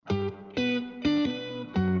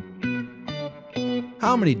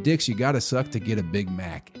How many dicks you gotta suck to get a Big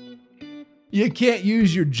Mac? You can't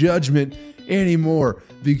use your judgment anymore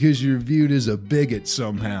because you're viewed as a bigot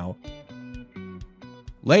somehow.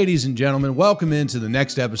 Ladies and gentlemen, welcome into the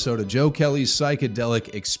next episode of Joe Kelly's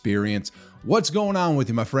Psychedelic Experience. What's going on with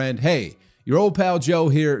you, my friend? Hey, your old pal Joe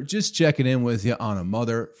here, just checking in with you on a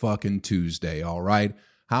motherfucking Tuesday, all right?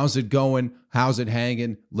 How's it going? How's it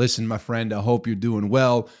hanging? Listen, my friend, I hope you're doing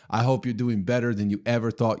well. I hope you're doing better than you ever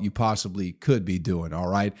thought you possibly could be doing, all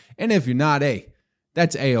right? And if you're not, hey,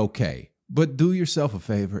 that's A-okay. But do yourself a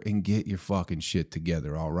favor and get your fucking shit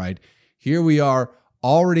together, all right? Here we are,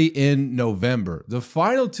 already in November, the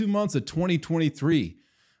final 2 months of 2023.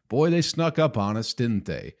 Boy, they snuck up on us, didn't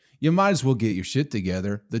they? You might as well get your shit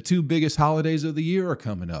together. The two biggest holidays of the year are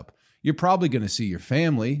coming up. You're probably going to see your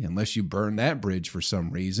family, unless you burn that bridge for some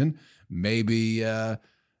reason. Maybe you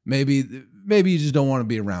just don't want to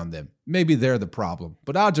be around them. Maybe they're the problem.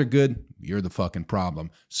 But odds are good, you're the fucking problem.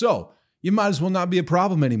 So you might as well not be a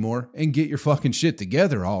problem anymore and get your fucking shit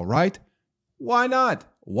together, all right? Why not?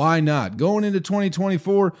 Why not? Going into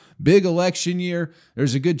 2024, big election year,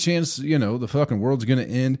 there's a good chance, the fucking world's going to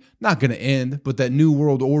end. Not going to end, but that new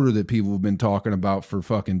world order that people have been talking about for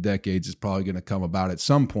fucking decades is probably going to come about at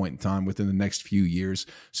some point in time within the next few years.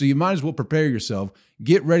 So you might as well prepare yourself.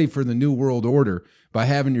 Get ready for the new world order by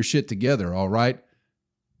having your shit together, all right?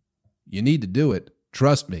 You need to do it.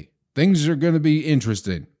 Trust me. Things are going to be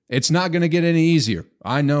interesting. It's not going to get any easier.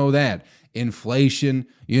 I know that. Inflation,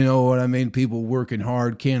 you know what I mean? People working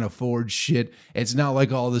hard, can't afford shit. It's not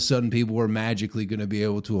like all of a sudden people are magically going to be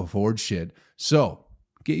able to afford shit. So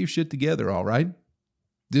get your shit together, all right?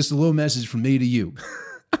 Just a little message from me to you.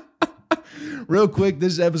 Real quick,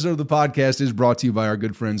 this episode of the podcast is brought to you by our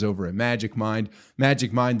good friends over at Magic Mind.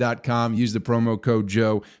 MagicMind.com. Use the promo code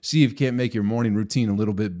Joe. See if you can't make your morning routine a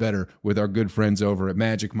little bit better with our good friends over at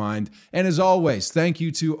Magic Mind. And as always, thank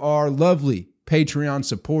you to our lovely Patreon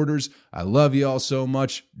supporters. I love you all so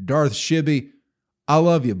much. Darth Shibby, I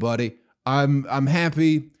love you, buddy. I'm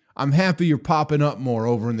happy you're popping up more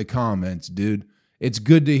over in the comments, dude. It's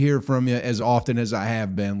good to hear from you as often as I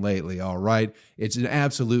have been lately, all right? It's an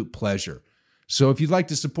absolute pleasure. So if you'd like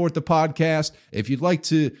to support the podcast, if you'd like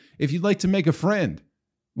to make a friend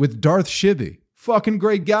with Darth Shibby, fucking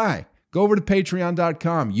great guy, go over to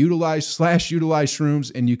patreon.com, utilize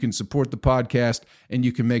shrooms, and you can support the podcast and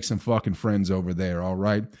you can make some fucking friends over there, all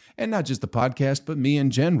right? And not just the podcast, but me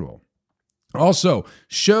in general. Also,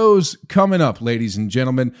 shows coming up, ladies and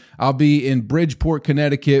gentlemen. I'll be in Bridgeport,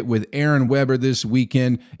 Connecticut with Aaron Weber this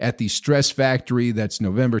weekend at the Stress Factory. That's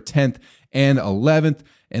November 10th and 11th.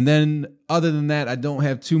 And then other than that, I don't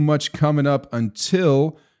have too much coming up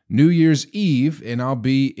until New Year's Eve, and I'll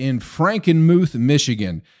be in Frankenmuth,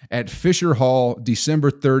 Michigan at Fisher Hall, December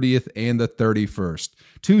 30th and the 31st.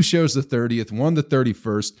 Two shows the 30th, one the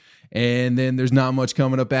 31st, and then there's not much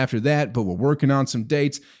coming up after that, but we're working on some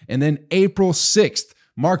dates. And then April 6th,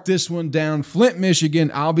 mark this one down, Flint, Michigan.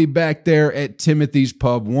 I'll be back there at Timothy's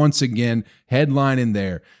Pub once again, headlining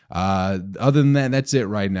there. Other than that, that's it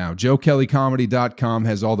right now. JoeKellyComedy.com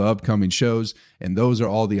has all the upcoming shows, and those are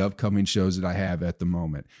all the upcoming shows that I have at the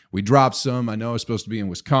moment. We dropped some. I know I was supposed to be in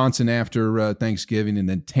Wisconsin after Thanksgiving, and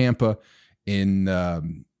then Tampa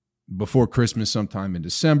in before Christmas sometime in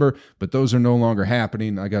December, but those are no longer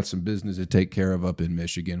happening. I got some business to take care of up in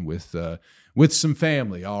Michigan with some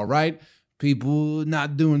family, all right? People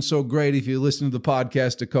not doing so great. If you listened to the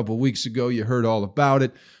podcast a couple weeks ago, you heard all about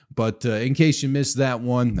it. But in case you missed that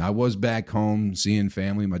one, I was back home seeing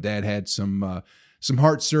family. My dad had some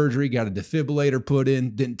heart surgery, got a defibrillator put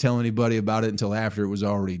in. Didn't tell anybody about it until after it was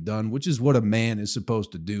already done, which is what a man is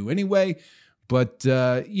supposed to do anyway. But,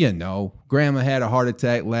 Grandma had a heart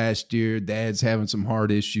attack last year. Dad's having some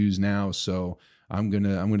heart issues now. So I'm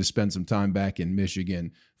gonna spend some time back in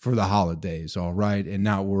Michigan for the holidays, all right, and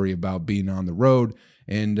not worry about being on the road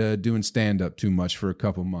and doing stand-up too much for a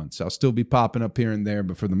couple months. I'll still be popping up here and there,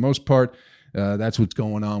 but for the most part, that's what's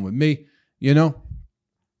going on with me,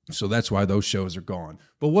 So that's why those shows are gone.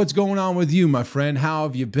 But what's going on with you, my friend? How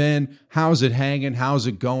have you been? How's it hanging? How's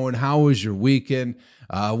it going? How was your weekend?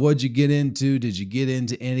 What'd you get into? Did you get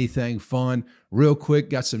into anything fun? Real quick,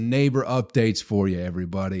 got some neighbor updates for you,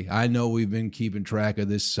 everybody. I know we've been keeping track of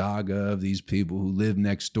this saga of these people who live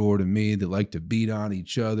next door to me that like to beat on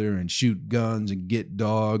each other and shoot guns and get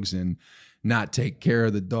dogs and not take care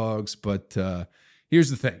of the dogs. But here's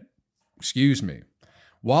the thing. Excuse me.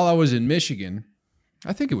 While I was in Michigan,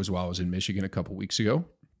 I think it was while I was in Michigan a couple weeks ago.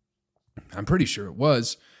 I'm pretty sure it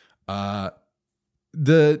was.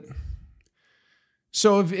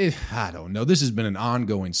 So if I don't know, this has been an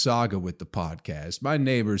ongoing saga with the podcast. My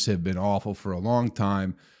neighbors have been awful for a long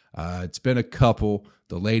time. It's been a couple.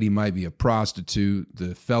 The lady might be a prostitute.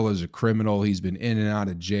 The fella's a criminal. He's been in and out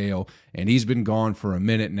of jail, and he's been gone for a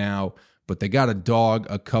minute now. But they got a dog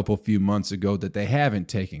a few months ago that they haven't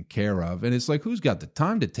taken care of. And it's like, who's got the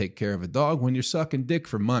time to take care of a dog when you're sucking dick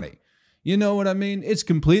for money? You know what I mean? It's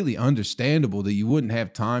completely understandable that you wouldn't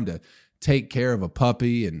have time to take care of a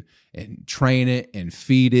puppy and train it and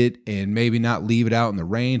feed it and maybe not leave it out in the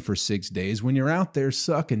rain for 6 days when you're out there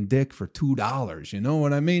sucking dick for $2. You know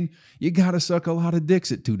what I mean? You got to suck a lot of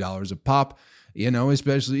dicks at $2 a pop,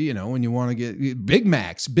 especially, when you want to get Big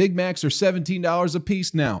Macs. Big Macs are $17 a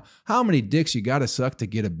piece now. How many dicks you got to suck to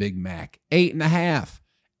get a Big Mac? 8.5.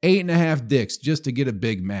 8.5 dicks just to get a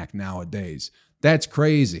Big Mac nowadays. That's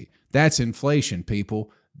crazy. That's inflation,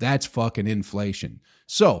 people. That's fucking inflation.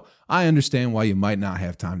 So I understand why you might not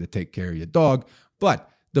have time to take care of your dog, but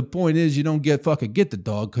the point is you don't get the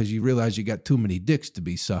dog because you realize you got too many dicks to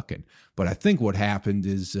be sucking. But I think what happened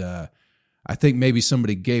is I think maybe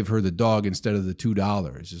somebody gave her the dog instead of the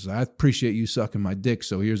 $2. It's, I appreciate you sucking my dick,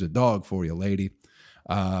 so here's a dog for you, lady.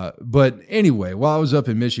 But anyway, while I was up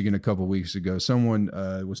in Michigan a couple weeks ago, someone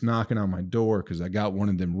was knocking on my door because I got one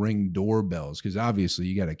of them Ring doorbells, because obviously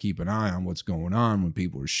you got to keep an eye on what's going on when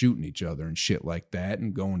people are shooting each other and shit like that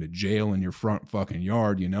and going to jail in your front fucking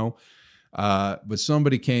yard, But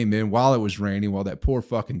somebody came in while it was raining, while that poor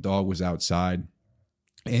fucking dog was outside,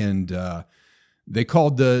 and they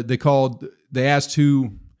asked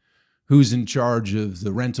who's in charge of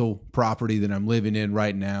the rental property that I'm living in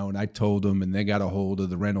right now. And I told them, and they got a hold of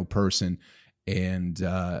the rental person. And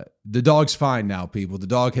the dog's fine now, people. The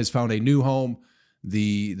dog has found a new home.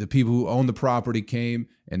 The people who own the property came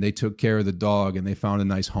and they took care of the dog and they found a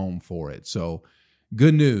nice home for it. So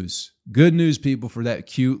good news. Good news, people, for that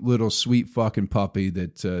cute little sweet fucking puppy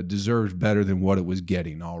that deserves better than what it was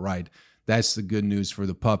getting. All right. That's the good news for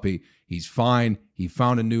the puppy. He's fine. He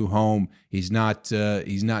found a new home. He's not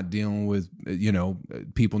dealing with,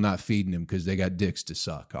 people not feeding him because they got dicks to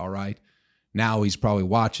suck. All right. Now he's probably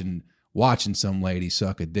watching some lady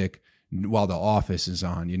suck a dick while The Office is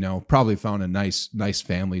on, probably found a nice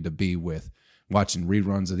family to be with, watching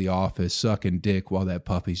reruns of The Office, sucking dick while that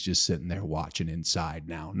puppy's just sitting there watching inside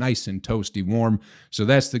now. Nice and toasty warm. So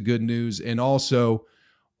that's the good news. And also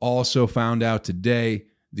found out today,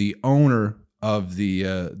 the owner of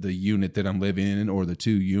the unit that I'm living in, or the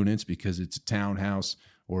two units, because it's a townhouse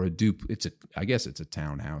or I guess it's a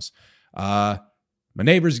townhouse. My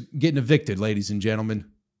neighbor's getting evicted, ladies and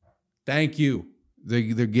gentlemen. Thank you.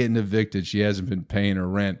 They're getting evicted. She hasn't been paying her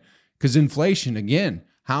rent because inflation again.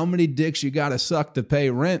 How many dicks you got to suck to pay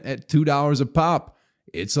rent at $2 a pop?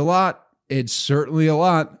 It's a lot. It's certainly a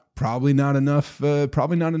lot. Probably not enough.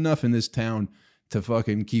 Probably not enough in this town to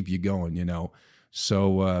fucking keep you going.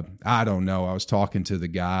 So I don't know. I was talking to the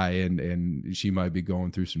guy, and she might be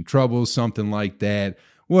going through some troubles, something like that.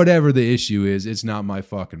 Whatever the issue is, it's not my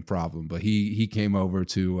fucking problem. But he came over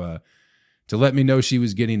to let me know she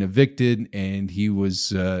was getting evicted, and he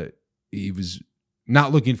was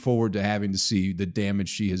not looking forward to having to see the damage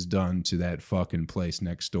she has done to that fucking place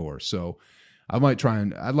next door. So I might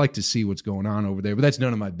I'd like to see what's going on over there, but that's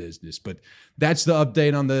none of my business. But that's the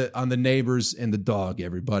update on the neighbors and the dog,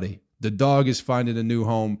 everybody. The dog is finding a new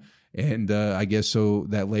home, and I guess so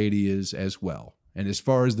that lady is as well. And as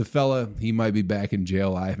far as the fella, he might be back in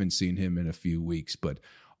jail. I haven't seen him in a few weeks, but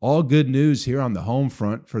all good news here on the home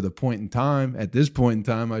front for the point in time. At this point in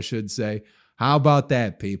time, I should say. How about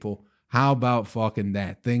that, people? How about fucking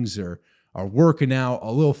that? Things are working out.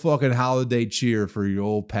 A little fucking holiday cheer for your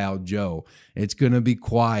old pal Joe. It's going to be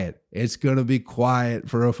quiet. It's going to be quiet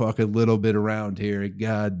for a fucking little bit around here.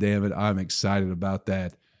 God damn it. I'm excited about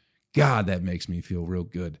that. God, that makes me feel real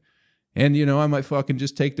good. And, I might fucking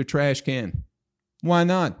just take their trash can. Why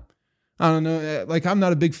not? I don't know. Like, I'm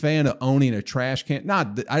not a big fan of owning a trash can.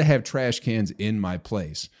 Not that I have trash cans in my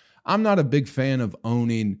place. I'm not a big fan of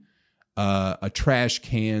owning a trash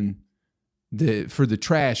can for the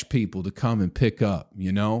trash people to come and pick up,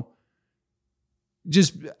 I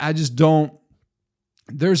just don't.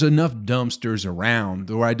 There's enough dumpsters around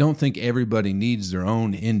where I don't think everybody needs their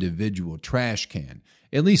own individual trash can.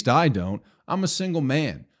 At least I don't. I'm a single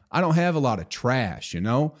man. I don't have a lot of trash,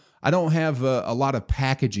 I don't have a lot of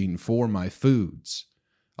packaging for my foods.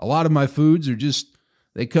 A lot of my foods are just,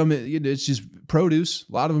 they come in, it's just produce.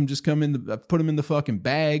 A lot of them just come in, I put them in the fucking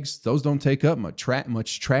bags. Those don't take up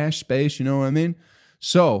much trash space, you know what I mean?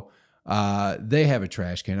 So they have a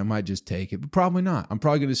trash can. I might just take it, but probably not. I'm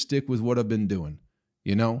probably going to stick with what I've been doing,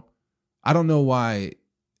 I don't know why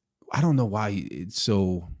it's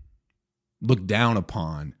so looked down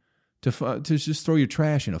upon to just throw your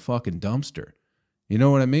trash in a fucking dumpster. You know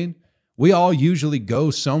what I mean? We all usually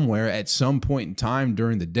go somewhere at some point in time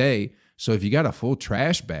during the day. So if you got a full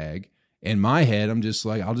trash bag, in my head, I'm just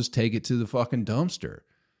like, I'll just take it to the fucking dumpster.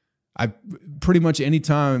 I pretty much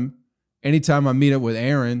anytime I meet up with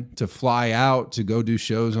Aaron to fly out to go do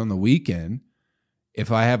shows on the weekend,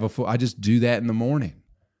 if I have I just do that in the morning.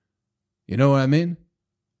 You know what I mean?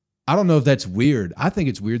 I don't know if that's weird. I think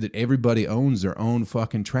it's weird that everybody owns their own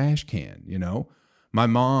fucking trash can, you know? My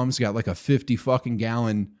mom's got like a 50 fucking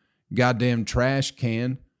gallon goddamn trash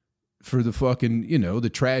can for the fucking, you know,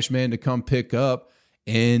 the trash man to come pick up,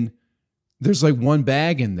 and there's like one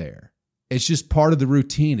bag in there. It's just part of the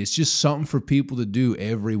routine. It's just something for people to do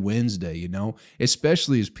every Wednesday, you know,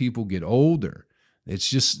 especially as people get older. It's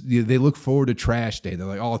just, they look forward to trash day. They're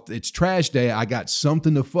like, oh, it's trash day. I got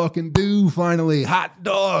something to fucking do finally. Hot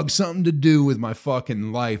dog, something to do with my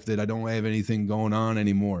fucking life that I don't have anything going on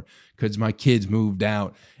anymore because my kids moved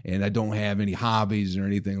out and I don't have any hobbies or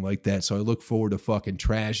anything like that. So I look forward to fucking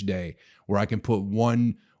trash day where I can put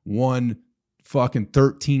one fucking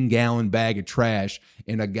 13-gallon bag of trash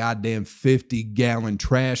in a goddamn 50-gallon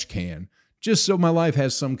trash can just so my life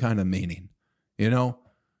has some kind of meaning, you know?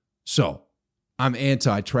 So I'm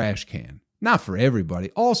anti-trash can. Not for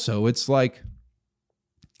everybody. Also, it's like,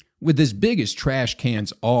 with as big as trash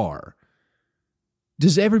cans are,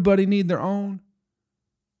 does everybody need their own?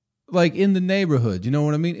 Like in the neighborhood, you know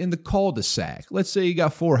what I mean? In the cul-de-sac. Let's say you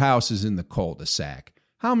got 4 houses in the cul-de-sac.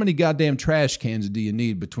 How many goddamn trash cans do you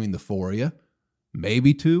need between the 4 of you?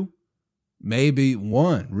 Maybe 2? Maybe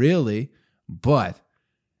 1, really. But,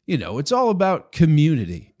 you know, it's all about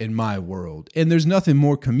community in my world. And there's nothing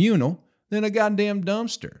more communal than a goddamn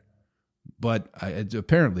dumpster. But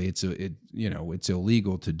apparently it's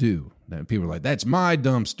illegal to do. And people are like, that's my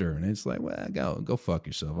dumpster. And it's like, well, go fuck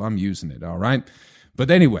yourself. I'm using it, all right?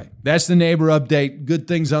 But anyway, that's the neighbor update. Good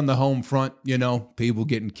things on the home front, you know, people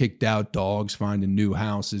getting kicked out, dogs finding new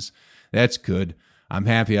houses. That's good. I'm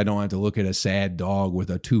happy I don't have to look at a sad dog with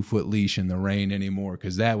a 2-foot leash in the rain anymore,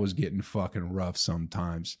 because that was getting fucking rough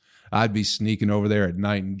sometimes. I'd be sneaking over there at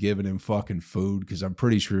night and giving him fucking food, because I'm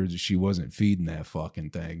pretty sure that she wasn't feeding that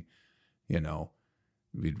fucking thing. You know,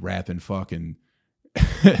 we'd wrapping fucking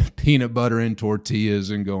peanut butter in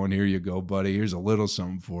tortillas and going, here you go, buddy. Here's a little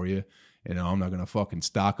something for you. You know, I'm not going to fucking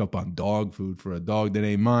stock up on dog food for a dog that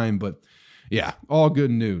ain't mine. But yeah, all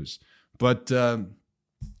good news. But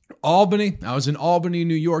Albany, I was in Albany,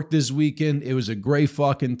 New York this weekend. It was a great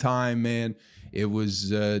fucking time, man. It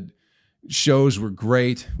was, shows were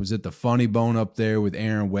great. It was at the Funny Bone up there with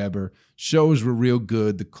Aaron Weber. Shows were real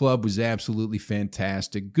good. The club was absolutely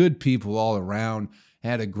fantastic. Good people all around.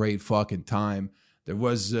 Had a great fucking time. There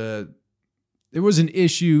was an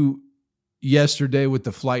issue yesterday with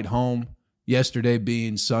the flight home. Yesterday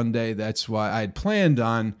being Sunday. That's why I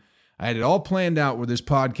had it all planned out where this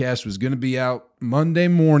podcast was going to be out Monday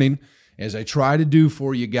morning, as I try to do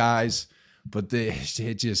for you guys, but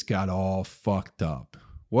it just got all fucked up.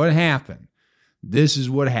 What happened? This is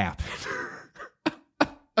what happened.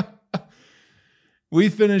 We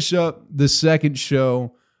finish up the second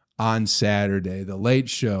show on Saturday, the late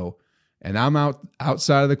show, and I'm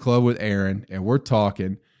outside of the club with Aaron, and we're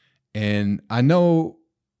talking, and I know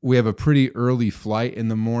we have a pretty early flight in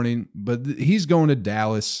the morning, but he's going to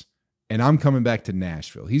Dallas, and I'm coming back to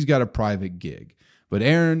Nashville. He's got a private gig. But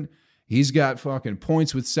Aaron, he's got fucking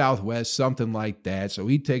points with Southwest, something like that. So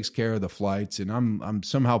he takes care of the flights, and I'm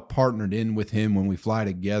somehow partnered in with him when we fly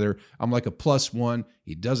together. I'm like a +1.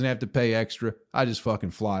 He doesn't have to pay extra. I just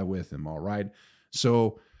fucking fly with him, all right?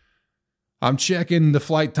 So I'm checking the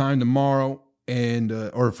flight time tomorrow, and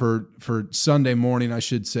or for Sunday morning, I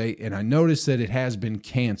should say, and I noticed that it has been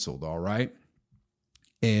canceled, all right?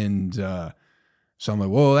 And so I'm like,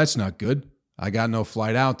 whoa, that's not good. I got no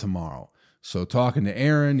flight out tomorrow. So talking to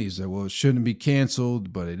Aaron, he's like, well, it shouldn't be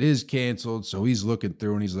canceled, but it is canceled. So he's looking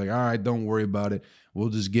through and he's like, all right, don't worry about it. We'll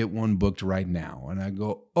just get one booked right now. And I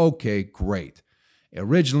go, okay, great.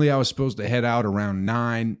 Originally, I was supposed to head out around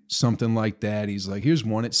 9, something like that. He's like, here's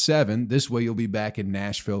one at 7. This way you'll be back in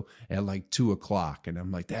Nashville at like 2 o'clock. And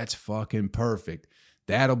I'm like, that's fucking perfect.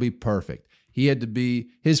 That'll be perfect.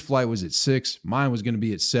 His flight was at 6. Mine was going to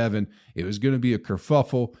be at 7. It was going to be a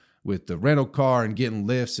kerfuffle with the rental car and getting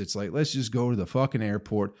lifts. It's like, let's just go to the fucking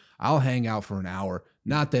airport. I'll hang out for an hour.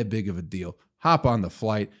 Not that big of a deal. Hop on the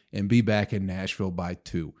flight and be back in Nashville by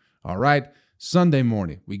 2. All right. Sunday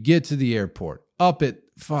morning, we get to the airport up at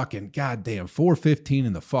fucking goddamn 4:15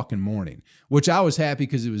 in the fucking morning, which I was happy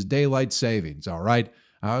because it was daylight savings. All right.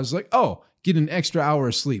 I was like, oh, get an extra hour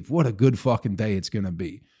of sleep. What a good fucking day it's going to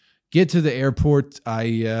be. Get to the airport.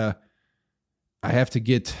 I have to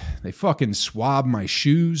they fucking swab my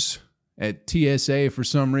shoes at TSA for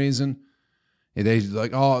some reason. And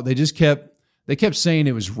they kept saying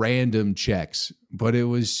it was random checks, but it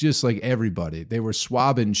was just like everybody. They were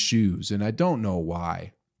swabbing shoes, and I don't know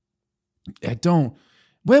why.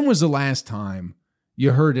 When was the last time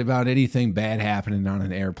you heard about anything bad happening on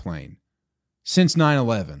an airplane? Since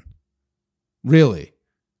 9/11. Really?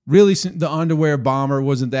 Really, the underwear bomber,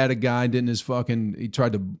 wasn't that a guy? He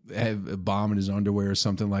tried to have a bomb in his underwear or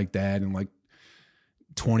something like that in like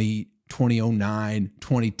 2009,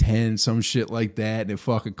 2010, some shit like that. And it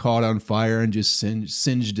fucking caught on fire and just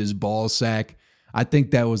singed his ball sack. I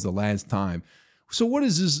think that was the last time. So what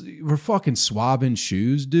is this? We're fucking swabbing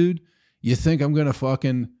shoes, dude. You think I'm going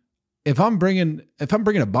to if I'm bringing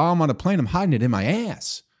a bomb on a plane, I'm hiding it in my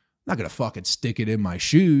ass. I'm not going to fucking stick it in my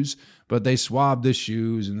shoes. But they swab the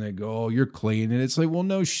shoes and they go, oh, you're clean. And it's like, well,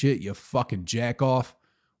 no shit, you fucking jack off.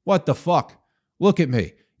 What the fuck? Look at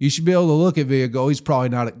me. You should be able to look at me and go, he's probably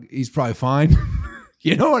fine.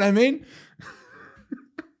 You know what I mean?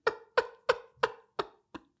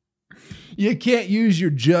 You can't use your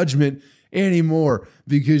judgment anymore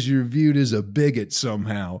because you're viewed as a bigot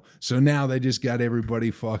somehow. So now they just got everybody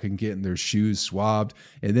fucking getting their shoes swabbed.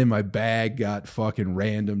 And then my bag got fucking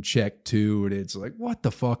random checked too. And it's like, what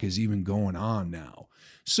the fuck is even going on now?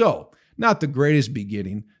 So not the greatest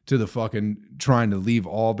beginning to the fucking trying to leave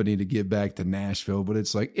Albany to get back to Nashville, but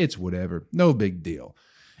it's like, it's whatever. No big deal.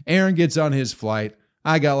 Aaron gets on his flight.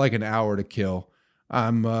 I got like an hour to kill.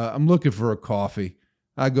 I'm looking for a coffee.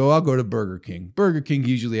 I'll go to Burger King. Burger King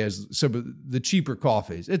usually has some of the cheaper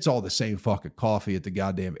coffees. It's all the same fucking coffee at the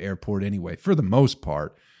goddamn airport anyway, for the most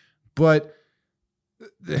part. But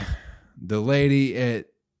the lady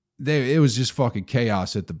it was just fucking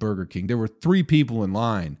chaos at the Burger King. There were 3 people in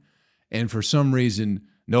line, and for some reason,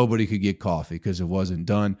 nobody could get coffee because it wasn't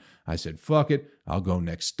done. I said, fuck it. I'll go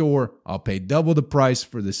next door. I'll pay double the price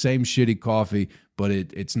for the same shitty coffee, but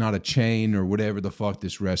it's not a chain or whatever the fuck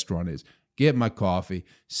this restaurant is. Get my coffee,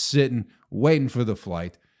 sitting, waiting for the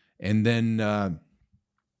flight. And then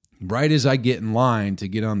right as I get in line to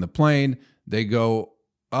get on the plane, they go,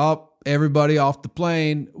 oh, everybody off the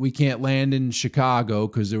plane. We can't land in Chicago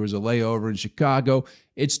because there was a layover in Chicago.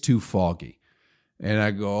 It's too foggy. And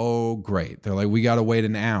I go, oh, great. They're like, we got to wait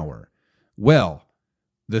an hour. Well,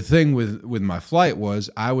 the thing with my flight was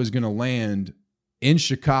I was going to land in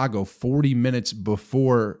Chicago 40 minutes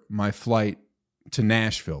before my flight to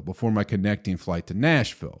Nashville, before my connecting flight to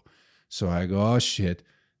Nashville. So I go, oh shit,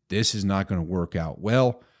 this is not going to work out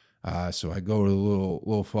well. So I go to the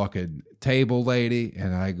little fucking table lady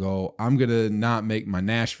and I go, I'm going to not make my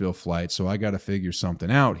Nashville flight, so I got to figure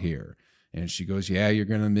something out here. And she goes, yeah, you're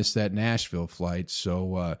going to miss that Nashville flight.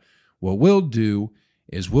 So what we'll do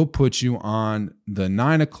is we'll put you on the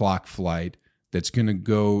 9:00 flight that's going to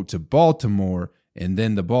go to Baltimore, and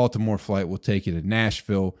then the Baltimore flight will take you to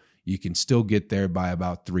Nashville. You can still get there by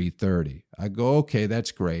about 3:30. I go, okay,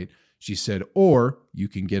 that's great. She said, or you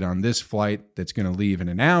can get on this flight that's going to leave in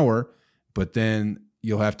an hour, but then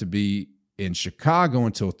you'll have to be in Chicago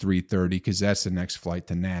until 3:30 because that's the next flight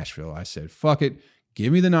to Nashville. I said, fuck it.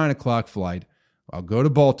 Give me the 9:00 flight. I'll go to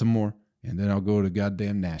Baltimore, and then I'll go to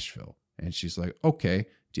goddamn Nashville. And she's like, okay,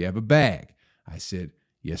 do you have a bag? I said,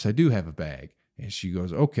 yes, I do have a bag. And she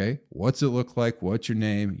goes, okay, what's it look like? What's your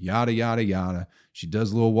name? Yada, yada, yada. She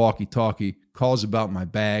does a little walkie-talkie, calls about my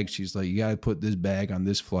bag. She's like, you got to put this bag on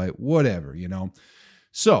this flight, whatever, you know.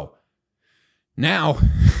 So now,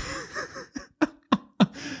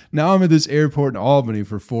 now I'm at this airport in Albany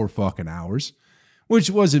for 4 fucking hours, which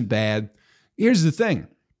wasn't bad. Here's the thing.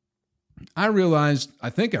 I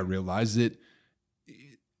think I realized that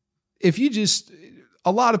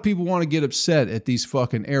a lot of people want to get upset at these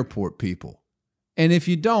fucking airport people. And if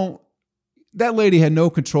you don't, that lady had no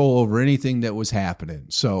control over anything that was happening.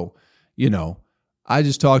 So, you know, I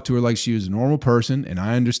just talked to her like she was a normal person, and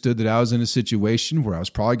I understood that I was in a situation where I was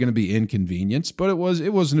probably going to be inconvenienced, but it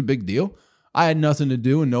wasn't a big deal. I had nothing to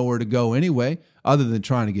do and nowhere to go anyway, other than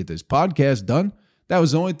trying to get this podcast done. That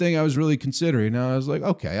was the only thing I was really considering. And I was like,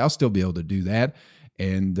 okay, I'll still be able to do that.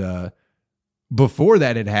 And before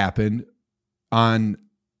that had happened, on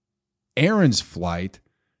Aaron's flight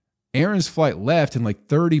left, and like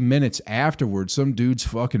 30 minutes afterwards, some dude's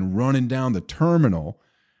fucking running down the terminal,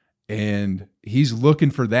 and he's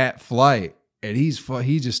looking for that flight, and he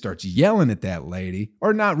just starts yelling at that lady,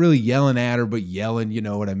 or not really yelling at her, but yelling, you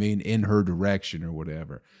know what I mean, in her direction or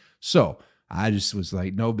whatever. So I just was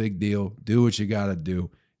like, no big deal. Do what you got to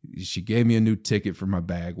do. She gave me a new ticket for my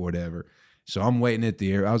bag, whatever. So I'm waiting at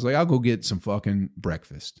the air. I was like, I'll go get some fucking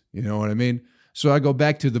breakfast. You know what I mean? So I go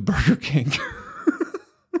back to the Burger King.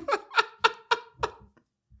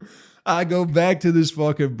 I go back to this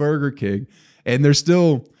fucking Burger King, and there's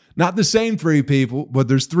still not the same 3 people, but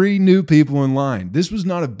there's 3 new people in line. This was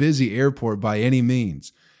not a busy airport by any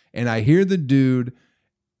means. And I hear the dude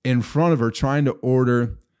in front of her trying to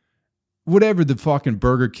order whatever the fucking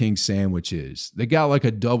Burger King sandwich is. They got like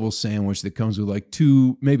a double sandwich that comes with like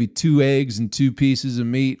maybe 2 eggs and 2 pieces of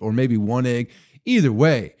meat, or maybe 1 egg. Either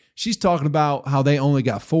way, she's talking about how they only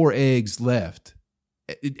got 4 eggs left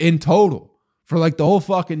in total for like the whole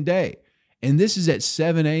fucking day. And this is at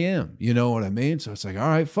 7 a.m. You know what I mean? So it's like, all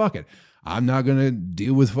right, fuck it. I'm not going to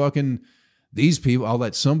deal with fucking these people. I'll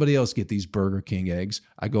let somebody else get these Burger King eggs.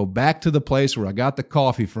 I go back to the place where I got the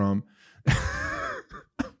coffee from.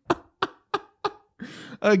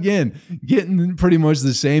 Again, getting pretty much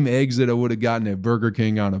the same eggs that I would have gotten at Burger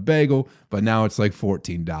King on a bagel, but now it's like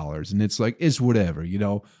 $14. And it's like, it's whatever, you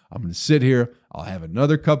know. I'm going to sit here, I'll have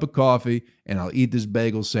another cup of coffee, and I'll eat this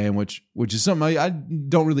bagel sandwich, which is something I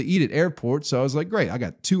don't really eat at airports. So I was like, great, I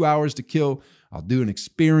got 2 hours to kill. I'll do an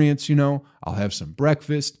experience, you know. I'll have some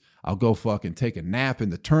breakfast. I'll go fucking take a nap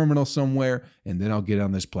in the terminal somewhere, and then I'll get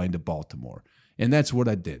on this plane to Baltimore. And that's what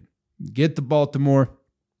I did. Get to Baltimore.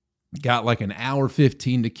 Got like an hour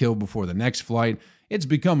 15 to kill before the next flight. It's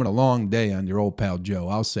becoming a long day on your old pal Joe,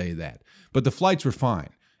 I'll say that. But the flights were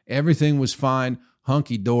fine. Everything was fine,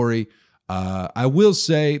 hunky-dory. I will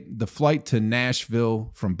say the flight to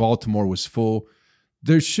Nashville from Baltimore was full.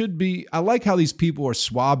 There should be, I like how these people are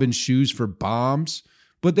swabbing shoes for bombs,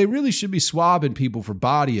 but they really should be swabbing people for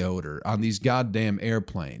body odor on these goddamn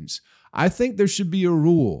airplanes. I think there should be a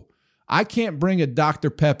rule. I can't bring a Dr.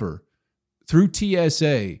 Pepper through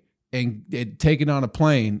TSA and take it on a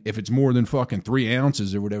plane if it's more than fucking 3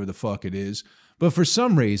 ounces or whatever the fuck it is. But for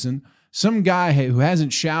some reason, some guy who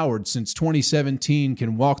hasn't showered since 2017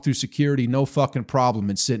 can walk through security no fucking problem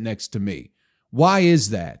and sit next to me. Why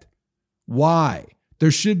is that? Why? There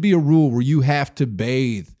should be a rule where you have to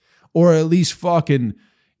bathe, or at least fucking,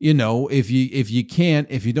 you know, if you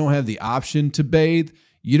don't have the option to bathe,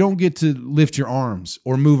 you don't get to lift your arms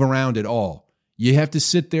or move around at all. You have to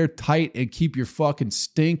sit there tight and keep your fucking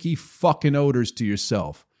stinky fucking odors to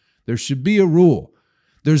yourself. There should be a rule.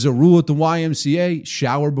 There's a rule at the YMCA,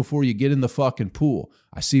 shower before you get in the fucking pool.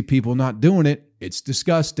 I see people not doing it. It's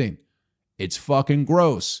disgusting. It's fucking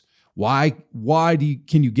gross. Why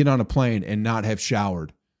can you get on a plane and not have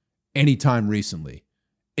showered anytime recently?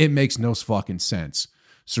 It makes no fucking sense.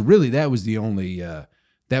 So really that was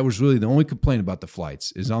really the only complaint about the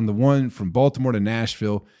flights, is on the one from Baltimore to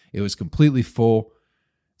Nashville. It was completely full.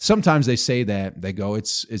 Sometimes they say that. They go,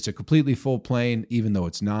 it's a completely full plane, even though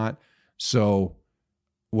it's not. So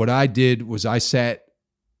what I did was I found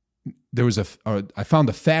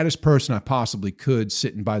the fattest person I possibly could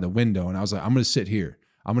sitting by the window. And I was like, I'm going to sit here.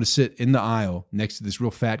 I'm going to sit in the aisle next to this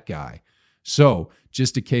real fat guy. So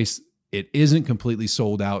just in case it isn't completely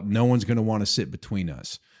sold out, no one's going to want to sit between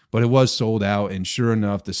us. But it was sold out, and sure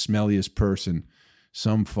enough, the smelliest person,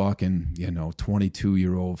 some fucking,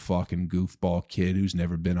 22-year-old fucking goofball kid who's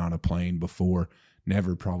never been on a plane before,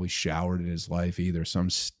 never probably showered in his life either, some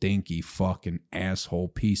stinky fucking asshole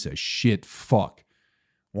piece of shit fuck,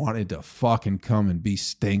 wanted to fucking come and be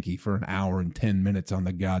stinky for an hour and 10 minutes on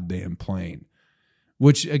the goddamn plane.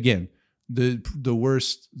 Which, again, the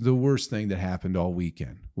worst thing that happened all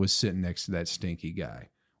weekend was sitting next to that stinky guy.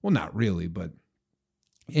 Well, not really, but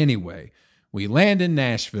anyway, we land in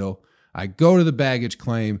Nashville. I go to the baggage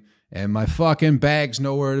claim, and my fucking bag's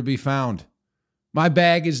nowhere to be found. My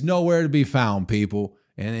bag is nowhere to be found, people.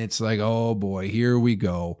 And it's like, oh boy, here we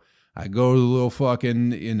go. I go to the little fucking,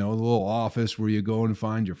 the little office where you go and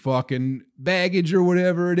find your fucking baggage or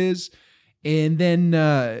whatever it is. And then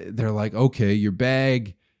they're like, okay, your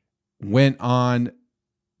bag went on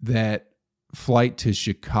that flight to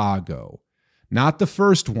Chicago. Not the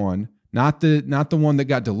first one. Not the one that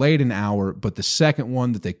got delayed an hour, but the second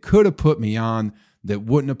one that they could have put me on that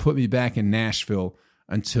wouldn't have put me back in Nashville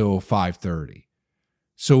until 5:30.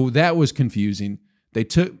 So that was confusing. They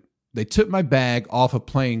took my bag off a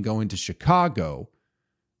plane going to Chicago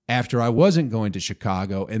after I wasn't going to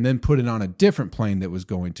Chicago, and then put it on a different plane that was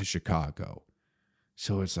going to Chicago.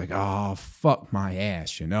 So it's like, oh, fuck my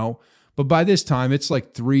ass, But by this time, it's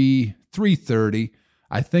like 3:30.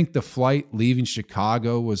 I think the flight leaving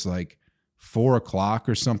Chicago was like 4 o'clock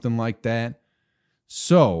or something like that.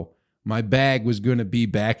 So my bag was going to be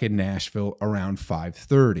back in Nashville around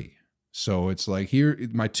 5:30. So it's like, here,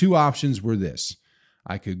 my 2 options were this.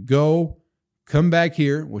 I could come back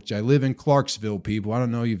here, which I live in Clarksville, people. I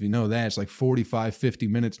don't know if you know that. It's like 45, 50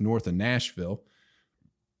 minutes north of Nashville.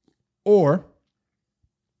 Or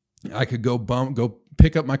I could go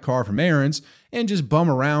pick up my car from Aaron's and just bum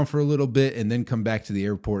around for a little bit and then come back to the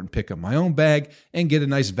airport and pick up my own bag and get a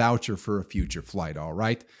nice voucher for a future flight. All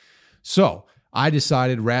right. So I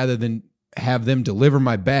decided rather than have them deliver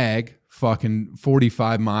my bag fucking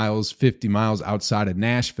 45 miles, 50 miles outside of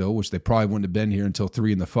Nashville, which they probably wouldn't have been here until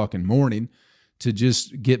 3 in the fucking morning, to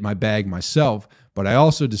just get my bag myself. But I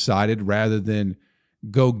also decided rather than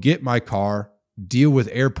go get my car, deal with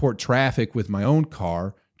airport traffic with my own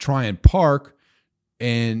car, try and park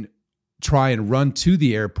and try and run to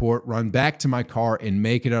the airport, run back to my car and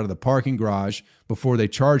make it out of the parking garage before they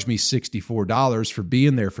charge me $64 for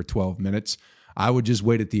being there for 12 minutes, I would just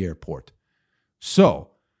wait at the airport. So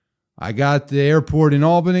I got the airport in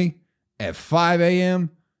Albany at 5 a.m.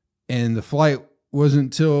 and the flight wasn't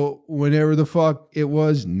until whenever the fuck it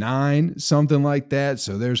was, 9, something like that.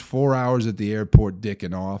 So there's 4 hours at the airport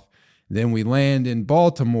dicking off. Then we land in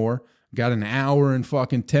Baltimore, got an hour and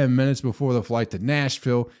fucking 10 minutes before the flight to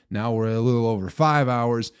Nashville. Now we're a little over 5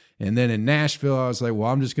 hours. And then in Nashville, I was like,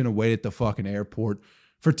 well, I'm just going to wait at the fucking airport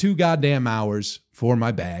for 2 goddamn hours for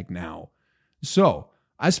my bag now. So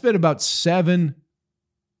I spent about 7,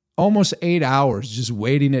 almost 8 hours just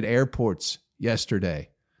waiting at airports yesterday.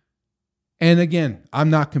 And again, I'm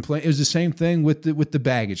not complaining. It was the same thing with the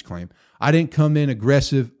baggage claim. I didn't come in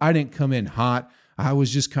aggressive. I didn't come in hot. I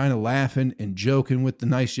was just kind of laughing and joking with the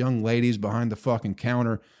nice young ladies behind the fucking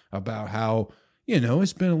counter about how,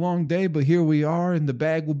 it's been a long day, but here we are and the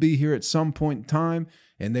bag will be here at some point in time.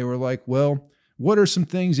 And they were like, well, what are some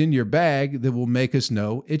things in your bag that will make us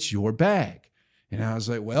know it's your bag? And I was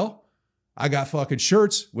like, well, I got fucking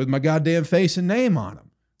shirts with my goddamn face and name on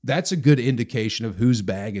them. That's a good indication of whose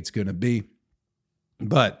bag it's going to be.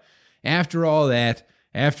 But after all that,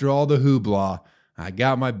 after all the hoopla, I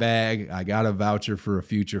got my bag, I got a voucher for a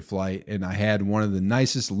future flight, and I had one of the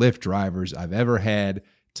nicest Lyft drivers I've ever had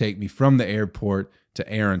take me from the airport to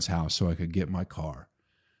Aaron's house so I could get my car.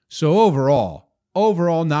 So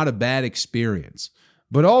overall, not a bad experience.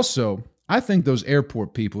 But also, I think those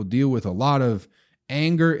airport people deal with a lot of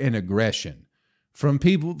anger and aggression from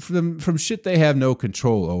people, from shit they have no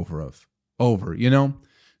control over.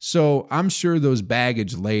 So I'm sure those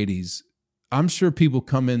baggage ladies, I'm sure people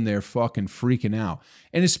come in there fucking freaking out.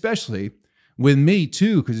 And especially with me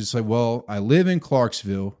too, because it's like, well, I live in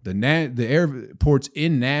Clarksville. The airport's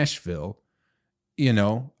in Nashville.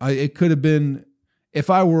 It could have been, if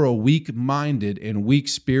I were a weak-minded and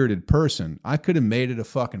weak-spirited person, I could have made it a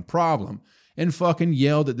fucking problem and fucking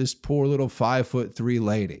yelled at this poor little 5'3"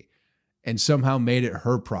 lady and somehow made it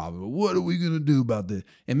her problem. What are we going to do about this?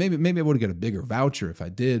 And maybe I would have got a bigger voucher if I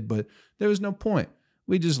did, but there was no point.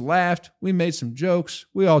 We just laughed. We made some jokes.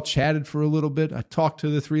 We all chatted for a little bit. I talked to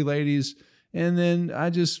the 3 ladies, and then I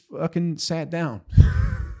just fucking sat down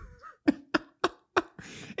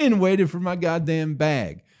and waited for my goddamn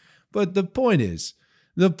bag. But the point is,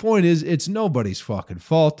 it's nobody's fucking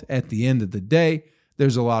fault at the end of the day.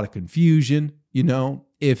 There's a lot of confusion,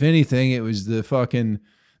 If anything, it was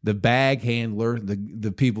the bag handler,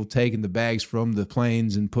 the people taking the bags from the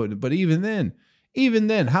planes and putting it. But even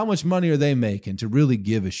then, how much money are they making to really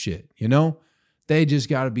give a shit? They just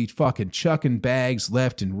got to be fucking chucking bags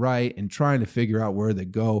left and right and trying to figure out where they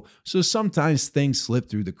go. So sometimes things slip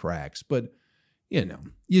through the cracks. But,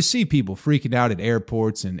 you see people freaking out at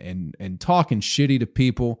airports and talking shitty to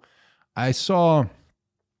people. I saw,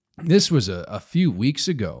 this was a few weeks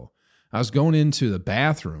ago. I was going into the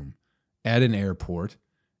bathroom at an airport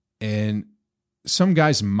and some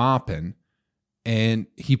guy's mopping and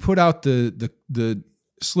he put out the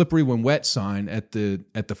slippery when wet sign at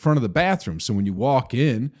the front of the bathroom. So when you walk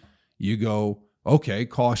in, you go, okay,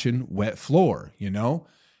 caution, wet floor,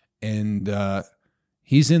 and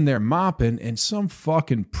he's in there mopping and some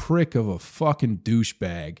fucking prick of a fucking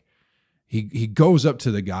douchebag. He goes up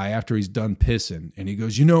to the guy after he's done pissing and he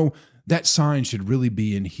goes, that sign should really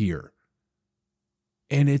be in here.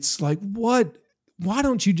 And it's like, what? Why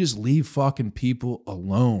don't you just leave fucking people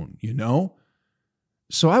alone,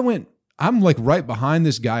 So I'm like right behind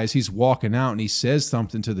this guy as he's walking out and he says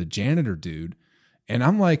something to the janitor dude. And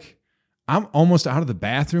I'm almost out of the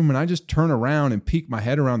bathroom and I just turn around and peek my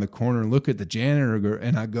head around the corner and look at the janitor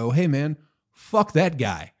and I go, hey man, fuck that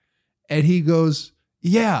guy. And he goes,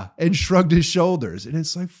 yeah, and shrugged his shoulders. And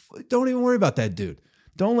it's like, don't even worry about that dude.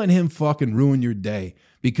 Don't let him fucking ruin your day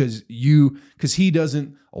because he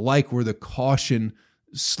doesn't like where the caution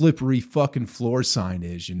slippery fucking floor sign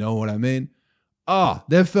is. You know what I mean?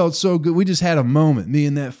 That felt so good. We just had a moment, me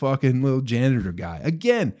and that fucking little janitor guy.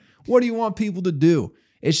 Again, what do you want people to do?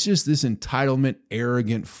 It's just this entitlement,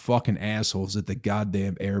 arrogant fucking assholes at the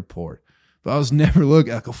goddamn airport. But I was never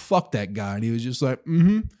looking, I go, fuck that guy. And he was just like,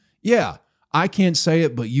 Yeah, I can't say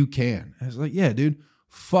it, but you can. I was like, yeah, dude,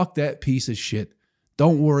 fuck that piece of shit.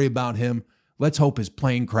 Don't worry about him. Let's hope his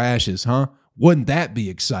plane crashes, huh? Wouldn't that be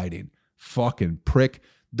exciting? Fucking prick.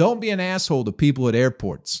 Don't be an asshole to people at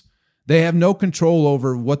airports. They have no control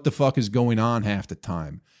over what the fuck is going on half the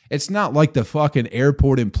time. It's not like the fucking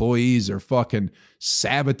airport employees are fucking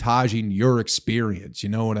sabotaging your experience. You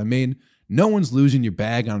know what I mean? No one's losing your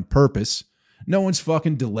bag on purpose. No one's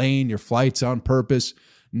fucking delaying your flights on purpose.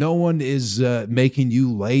 No one is making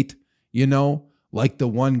you late, you know? Like the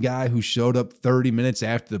one guy who showed up 30 minutes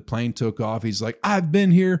after the plane took off. He's like, I've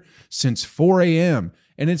been here since 4 a.m.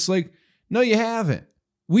 And it's like, no, you haven't.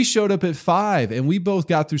 We showed up at 5 and we both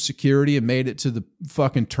got through security and made it to the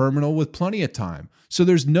fucking terminal with plenty of time. So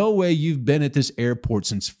there's no way you've been at this airport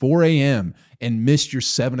since 4 a.m. and missed your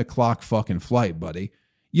 7 o'clock fucking flight, buddy.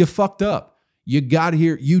 You fucked up. You got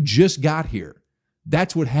here. You just got here.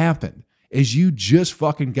 That's what happened, is you just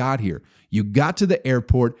fucking got here. You got to the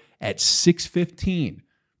airport at 6:15,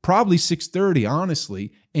 probably 6:30,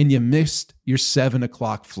 honestly, and you missed your 7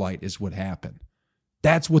 o'clock flight is what happened.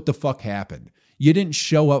 That's what the fuck happened. You didn't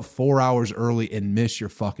show up 4 hours early and miss your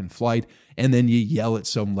fucking flight, and then you yell at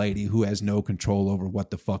some lady who has no control over what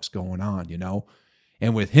the fuck's going on, you know?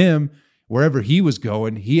 And with him, wherever he was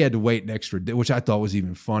going, he had to wait an extra day, which I thought was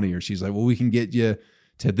even funnier. She's like, well, we can get you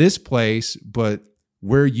to this place, but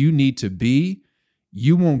where you need to be,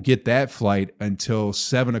 you won't get that flight until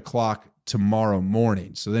 7 o'clock tomorrow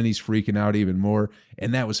morning. So then he's freaking out even more.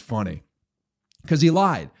 And that was funny because he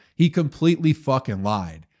lied. He completely fucking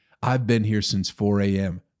lied. I've been here since 4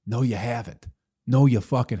 a.m. No, you haven't. No, you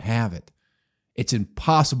fucking haven't. It's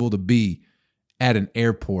impossible to be at an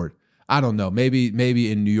airport. I don't know,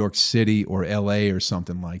 maybe in New York City or LA or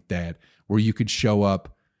something like that, where you could show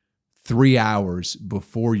up 3 hours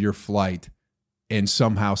before your flight and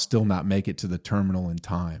somehow still not make it to the terminal in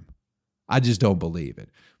time. I just don't believe it.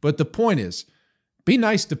 But the point is, be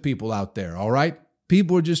nice to people out there, all right?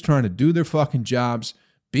 People are just trying to do their fucking jobs,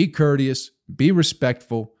 be courteous, be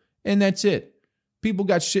respectful, and that's it. People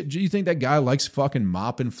got shit. Do you think that guy likes fucking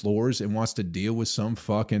mopping floors and wants to deal with some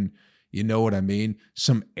fucking, you know what I mean?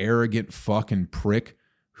 Some arrogant fucking prick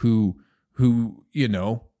who, you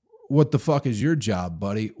know, what the fuck is your job,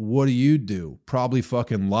 buddy? What do? Probably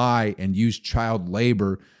fucking lie and use child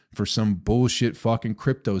labor for some bullshit fucking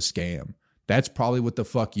crypto scam. That's probably what the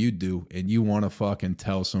fuck you do. And you want to fucking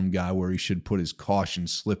tell some guy where he should put his caution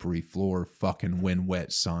slippery floor fucking when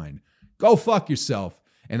wet sign. Go fuck yourself.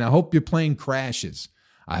 And I hope your plane crashes.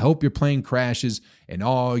 I hope your plane crashes and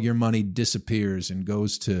all your money disappears and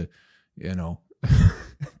goes to, you know,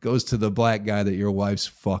 goes to the black guy that your wife's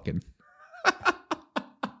fucking.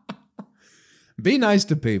 Be nice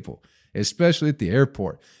to people, especially at the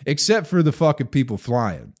airport, except for the fucking people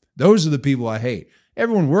flying. Those are the people I hate.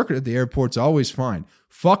 Everyone working at the airport's always fine.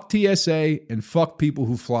 Fuck TSA and fuck people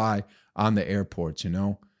who fly on the airports, you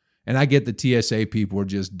know? And I get the TSA people are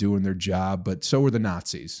just doing their job, but so are the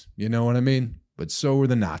Nazis. You know what I mean? But so are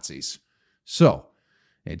the Nazis. So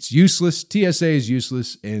it's useless. TSA is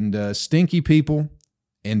useless. And stinky people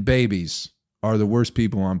and babies are the worst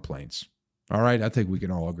people on planes. All right? I think we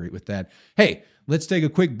can all agree with that. Hey, let's take a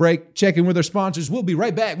quick break, check in with our sponsors. We'll be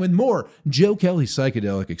right back with more Joe Kelly's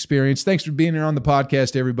Psychedelic Experience. Thanks for being here on the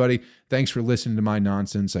podcast, everybody. Thanks for listening to my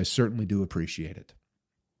nonsense. I certainly do appreciate it.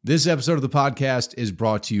 This episode of the podcast is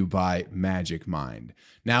brought to you by Magic Mind.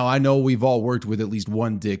 Now, I know we've all worked with at least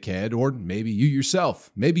one dickhead, or maybe you yourself.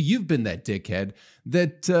 Maybe you've been that dickhead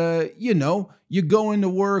that, you go into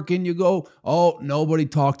work and you go, oh, nobody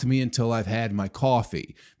talked to me until I've had my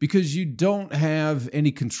coffee, because you don't have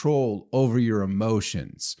any control over your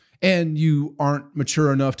emotions and you aren't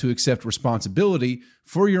mature enough to accept responsibility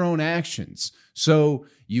for your own actions. So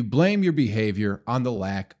you blame your behavior on the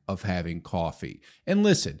lack of having coffee. And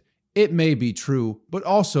listen, it may be true, but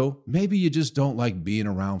also maybe you just don't like being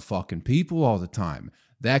around fucking people all the time.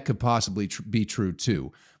 That could possibly be true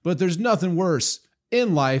too. But there's nothing worse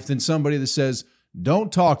in life than somebody that says,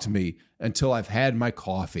 don't talk to me until I've had my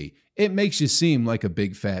coffee. It makes you seem like a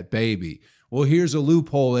big fat baby. Well, here's a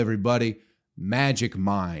loophole, everybody. Magic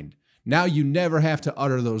Mind. Now you never have to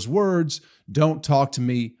utter those words, don't talk to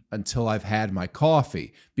me until I've had my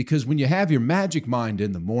coffee. Because when you have your Magic Mind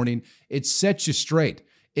in the morning, it sets you straight.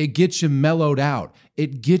 It gets you mellowed out.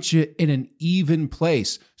 It gets you in an even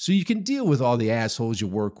place so you can deal with all the assholes you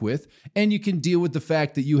work with, and you can deal with the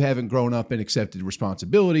fact that you haven't grown up and accepted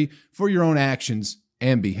responsibility for your own actions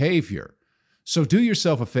and behavior. So do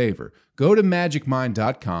yourself a favor. Go to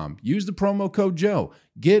magicmind.com. Use the promo code Joe.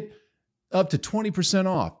 Get up to 20%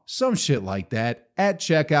 off, some shit like that, at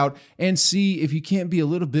checkout, and see if you can't be a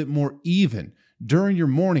little bit more even during your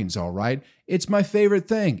mornings, all right? It's my favorite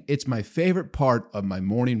thing. It's my favorite part of my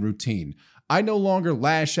morning routine. I no longer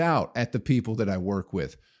lash out at the people that I work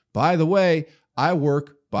with. By the way, I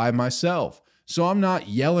work by myself, so I'm not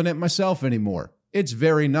yelling at myself anymore. It's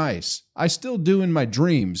very nice. I still do in my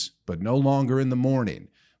dreams, but no longer in the morning.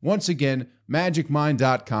 Once again,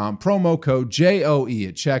 magicmind.com, promo code JOE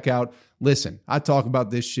at checkout. Listen, I talk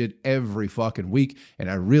about this shit every fucking week, and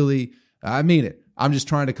I mean it. I'm just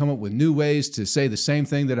trying to come up with new ways to say the same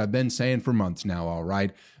thing that I've been saying for months now, all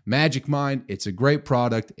right? Magic Mind, it's a great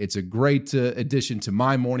product. It's a great addition to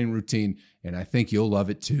my morning routine, and I think you'll love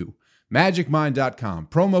it too. Magicmind.com,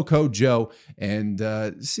 promo code Joe, and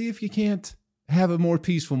see if you can't have a more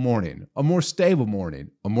peaceful morning, a more stable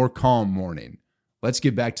morning, a more calm morning. Let's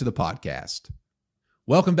get back to the podcast.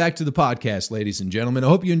 Welcome back to the podcast, ladies and gentlemen. I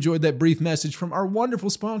hope you enjoyed that brief message from our wonderful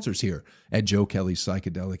sponsors here at Joe Kelly's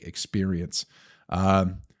Psychedelic Experience.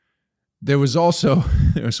 There was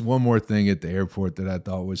one more thing at the airport that I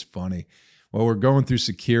thought was funny. While we're going through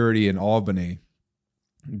security in Albany,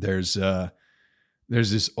 there's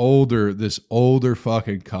this older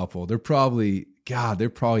fucking couple. They're probably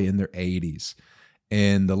in their 80s.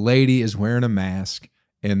 And the lady is wearing a mask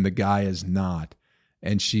and the guy is not.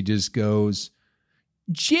 And she just goes,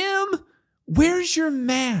 "Jim, where's your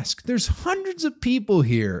mask? There's hundreds of people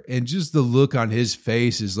here." And just the look on his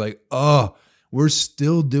face is like, "Oh, we're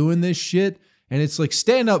still doing this shit?" And it's like,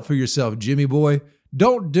 stand up for yourself, Jimmy boy.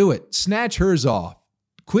 Don't do it. Snatch hers off.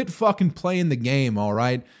 Quit fucking playing the game, all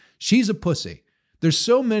right? She's a pussy. There's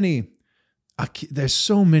so many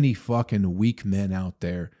fucking weak men out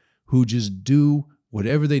there who just do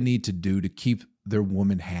whatever they need to do to keep their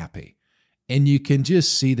woman happy. And you can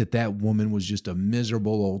just see that woman was just a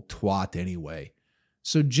miserable old twat anyway.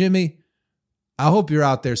 So Jimmy, I hope you're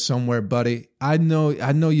out there somewhere, buddy. I know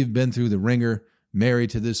you've been through the ringer, married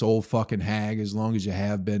to this old fucking hag as long as you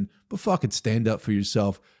have been, but fucking stand up for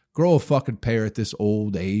yourself. Grow a fucking pair at this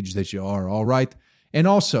old age that you are, all right? And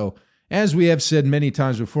also, as we have said many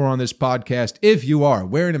times before on this podcast, if you are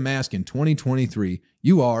wearing a mask in 2023,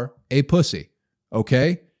 you are a pussy,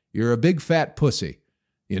 okay? You're a big fat pussy.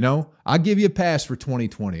 You know, I'll give you a pass for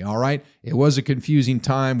 2020, all right? It was a confusing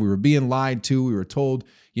time. We were being lied to. We were told,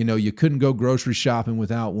 you couldn't go grocery shopping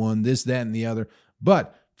without one, this, that, and the other.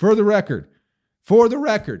 But for the record,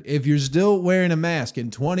 if you're still wearing a mask in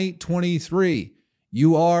 2023,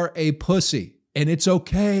 you are a pussy, and it's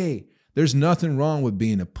okay. There's nothing wrong with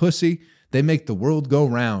being a pussy. They make the world go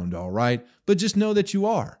round, all right? But just know that you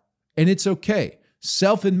are, and it's okay.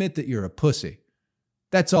 Self-admit that you're a pussy.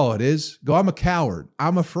 That's all it is. Go, "I'm a coward.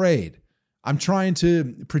 I'm afraid. I'm trying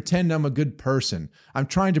to pretend I'm a good person. I'm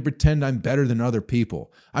trying to pretend I'm better than other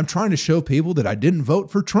people. I'm trying to show people that I didn't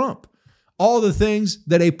vote for Trump." All the things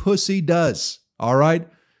that a pussy does, all right?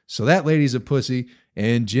 So that lady's a pussy,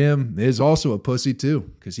 and Jim is also a pussy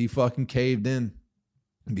too, because he fucking caved in.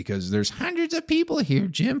 Because there's hundreds of people here,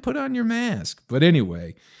 Jim, put on your mask. But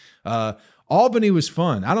anyway, Albany was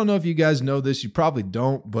fun. I don't know if you guys know this. You probably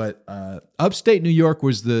don't, but upstate New York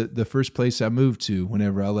was the first place I moved to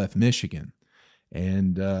whenever I left Michigan.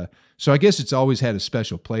 And so I guess it's always had a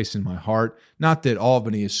special place in my heart. Not that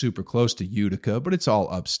Albany is super close to Utica, but it's all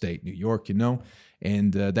upstate New York,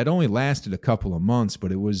 And that only lasted a couple of months,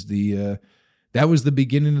 but it was that was the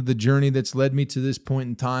beginning of the journey that's led me to this point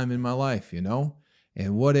in time in my life,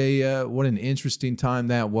 And what an interesting time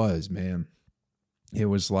that was, man. It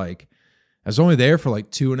was like, I was only there for like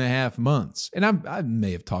 2.5 months. And I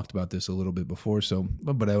may have talked about this a little bit before,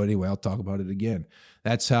 but anyway, I'll talk about it again.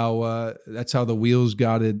 That's how the wheels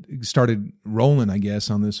started rolling, I guess,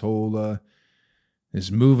 on this whole, this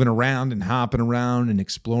moving around and hopping around and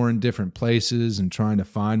exploring different places and trying to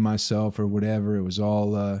find myself or whatever. It was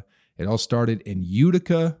it all started in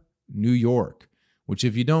Utica, New York, which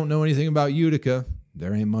if you don't know anything about Utica,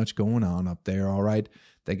 there ain't much going on up there, all right?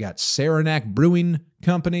 They got Saranac Brewing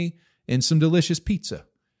Company and some delicious pizza.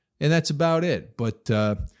 And that's about it. But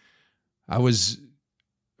I was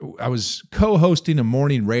co-hosting a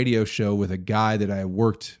morning radio show with a guy that I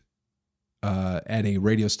worked at a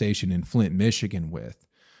radio station in Flint, Michigan with.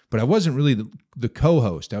 But I wasn't really the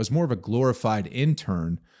co-host. I was more of a glorified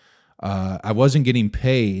intern. I wasn't getting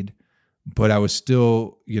paid, but I was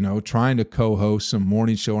still, trying to co-host some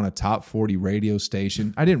morning show on a top 40 radio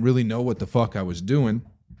station. I didn't really know what the fuck I was doing.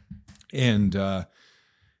 And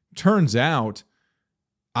turns out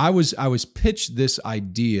I was pitched this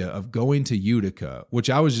idea of going to Utica, which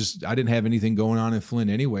I didn't have anything going on in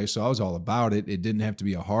Flint anyway, so I was all about it. It didn't have to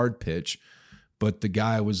be a hard pitch, but the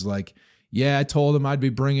guy was like, "Yeah, I told him I'd be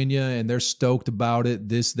bringing you, and they're stoked about it,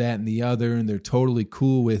 this, that, and the other, and they're totally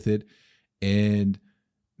cool with it." And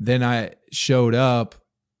then I showed up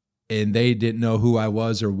and they didn't know who I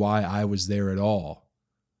was or why I was there at all.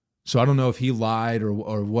 So I don't know if he lied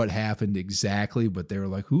or what happened exactly, but they were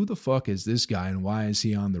like, who the fuck is this guy and why is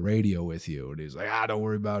he on the radio with you? And he's like, don't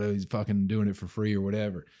worry about it. He's fucking doing it for free or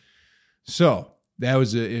whatever. So that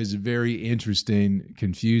was a very interesting,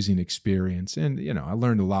 confusing experience. And, I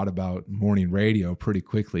learned a lot about morning radio pretty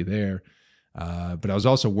quickly there. But I was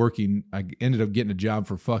also working, I ended up getting a job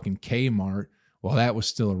for fucking Kmart while that was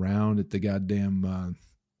still around at the goddamn,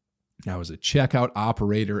 I was a checkout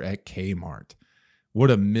operator at Kmart. What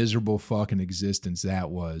a miserable fucking existence that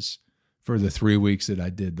was for the 3 weeks that I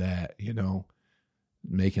did that,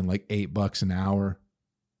 making like $8 an hour.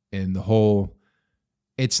 And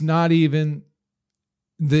it's not even,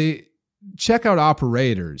 the checkout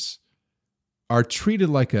operators are treated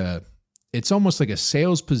like it's almost like a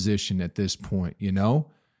sales position at this point,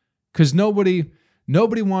 because nobody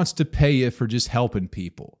wants to pay you for just helping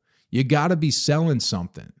people. You got to be selling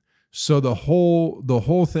something. So the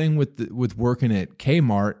whole thing with working at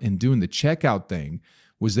Kmart and doing the checkout thing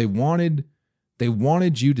was they wanted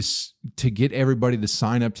you to get everybody to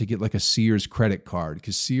sign up to get like a Sears credit card,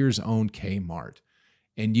 because Sears owned Kmart,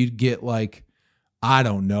 and you'd get like, I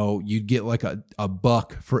don't know, you'd get like a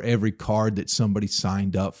buck for every card that somebody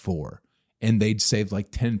signed up for, and they'd save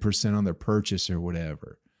like 10% on their purchase or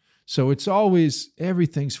whatever. So it's always,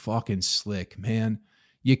 everything's fucking slick, man.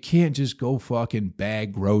 You can't just go fucking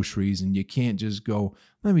bag groceries, and you can't just go,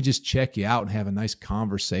 let me just check you out and have a nice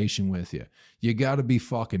conversation with you. You got to be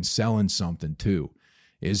fucking selling something too.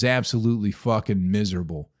 It's absolutely fucking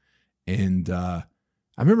miserable. And I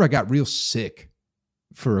remember I got real sick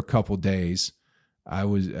for a couple days.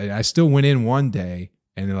 I still went in one day,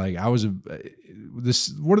 and like I was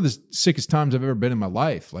one of the sickest times I've ever been in my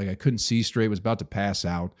life. Like I couldn't see straight, was about to pass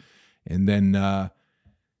out. And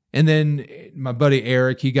then my buddy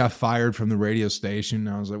Eric, he got fired from the radio station.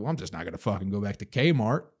 I was like, well, I'm just not going to fucking go back to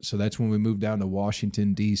Kmart. So that's when we moved down to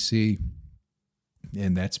Washington, D.C.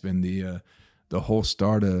 And that's been the whole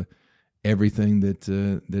start of everything that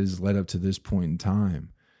has led up to this point in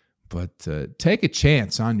time. But take a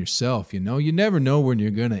chance on yourself. You never know when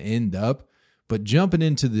you're going to end up. But jumping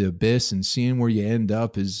into the abyss and seeing where you end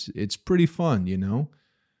up it's pretty fun,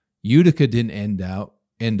 Utica didn't end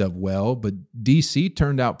up well, but DC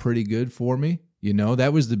turned out pretty good for me.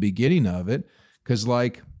 That was the beginning of it, because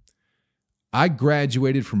like I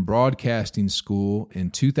graduated from broadcasting school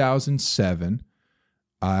in 2007.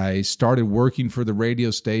 I started working for the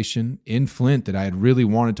radio station in Flint that I had really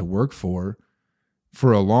wanted to work for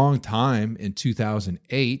a long time in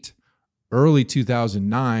 2008. Early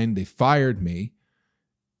 2009, they fired me.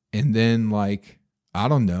 And then like, I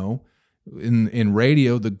don't know, in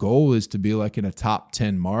radio, the goal is to be like in a top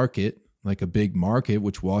 10 market, like a big market,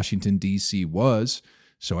 which Washington, D.C. was.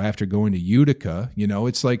 So after going to Utica,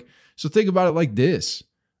 it's like, so think about it like this.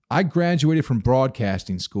 I graduated from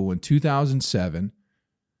broadcasting school in 2007,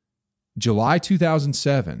 July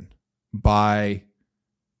 2007. By,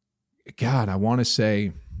 God, I want to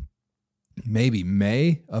say maybe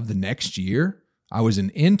May of the next year, I was an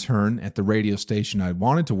intern at the radio station I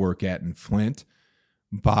wanted to work at in Flint.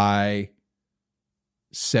 By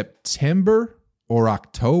September or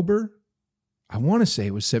October, I want to say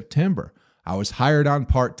it was September, I was hired on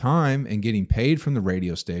part-time and getting paid from the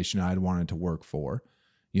radio station I had wanted to work for.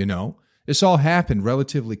 This all happened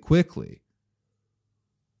relatively quickly.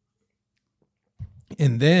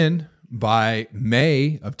 And then by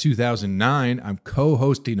May of 2009, I'm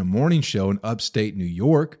co-hosting a morning show in upstate New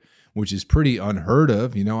York, which is pretty unheard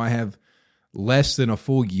of. I have less than a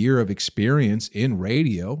full year of experience in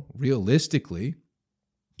radio, realistically,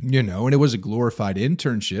 and it was a glorified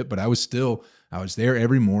internship, but I was there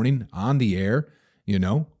every morning on the air,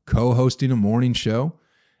 co-hosting a morning show.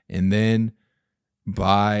 And then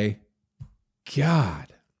by,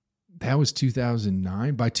 God, that was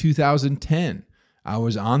 2009. By 2010, I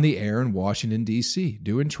was on the air in Washington, D.C.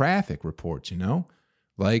 doing traffic reports,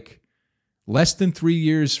 like less than 3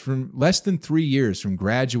 years from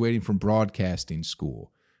graduating from broadcasting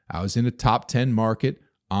school. I was in a top 10 market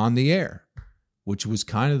on the air, which was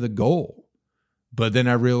kind of the goal. But then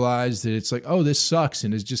I realized that it's like, oh, this sucks.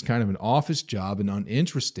 And it's just kind of an office job and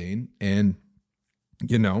uninteresting. And,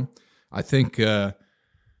 I think I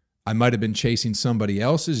might have been chasing somebody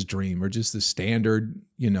else's dream, or just the standard,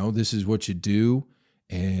 this is what you do.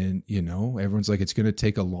 And, everyone's like, it's going to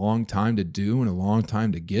take a long time to do and a long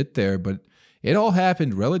time to get there. But it all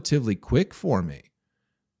happened relatively quick for me.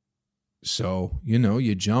 So,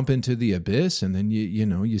 you jump into the abyss, and then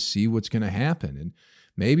you see what's going to happen. And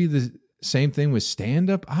maybe the same thing with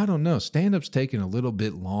stand-up. I don't know. Stand-up's taking a little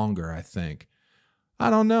bit longer, I think. I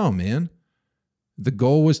don't know, man. The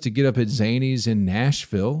goal was to get up at Zany's in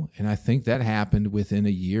Nashville, and I think that happened within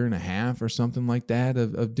a year and a half or something like that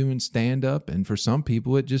of doing stand-up. And for some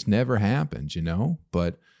people, it just never happened,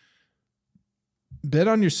 But bet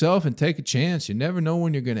on yourself and take a chance. You never know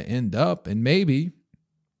when you're going to end up. And maybe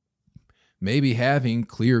having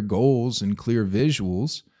clear goals and clear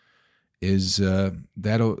visuals is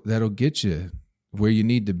that'll get you where you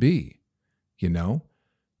need to be,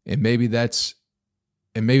 And maybe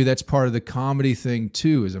that's part of the comedy thing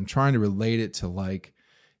too, is I'm trying to relate it to like,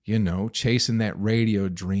 chasing that radio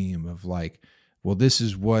dream of like, well, this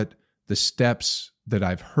is what the steps that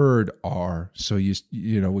I've heard are. So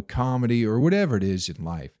with comedy or whatever it is in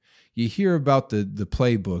life, you hear about the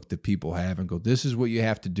playbook that people have and go, this is what you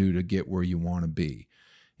have to do to get where you want to be.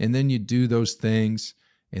 And then you do those things.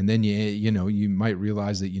 And then you might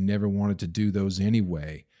realize that you never wanted to do those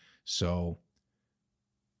anyway. So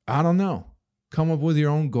I don't know. Come up with your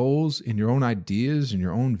own goals and your own ideas and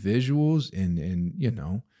your own visuals and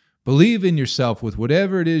believe in yourself with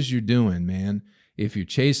whatever it is you're doing, man. If you're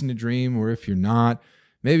chasing a dream or if you're not,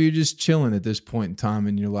 maybe you're just chilling at this point in time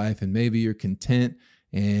in your life and maybe you're content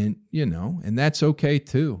and that's okay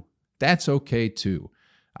too. That's okay too.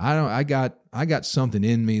 I got something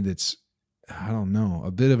in me that's, I don't know,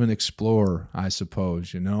 a bit of an explorer, I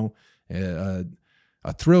suppose,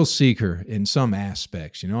 a thrill seeker in some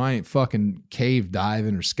aspects. I ain't fucking cave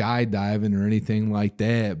diving or skydiving or anything like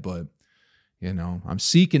that, but, I'm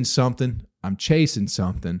seeking something, I'm chasing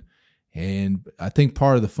something, and I think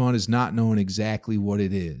part of the fun is not knowing exactly what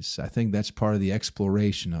it is. I think that's part of the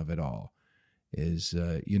exploration of it all is,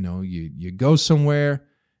 you go somewhere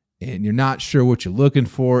and you're not sure what you're looking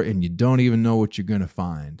for and you don't even know what you're going to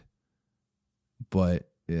find. But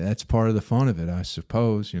that's part of the fun of it, I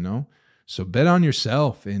suppose, So bet on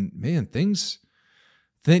yourself. And man,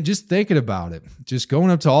 just thinking about it, just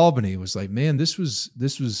going up to Albany was like, man, this was,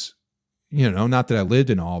 not that I lived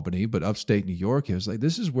in Albany, but upstate New York, it was like,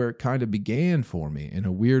 this is where it kind of began for me in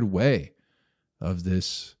a weird way of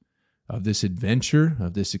this adventure,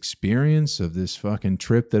 of this experience, of this fucking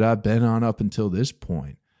trip that I've been on up until this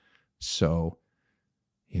point. So,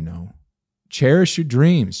 cherish your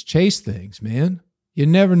dreams, chase things, man. You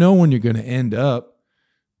never know when you're going to end up.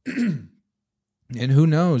 And who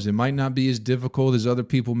knows, it might not be as difficult as other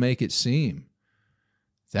people make it seem.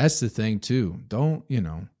 That's the thing too. Don't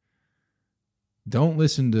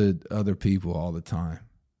listen to other people all the time.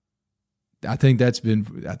 I think that's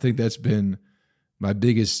been my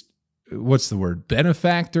biggest,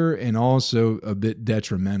 benefactor and also a bit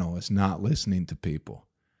detrimental is not listening to people,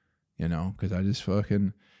 because I just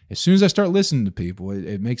fucking, as soon as I start listening to people,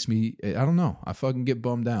 it makes me, I don't know, I fucking get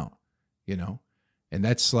bummed out, and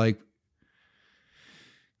that's like,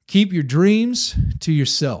 keep your dreams to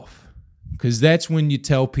yourself, because that's when you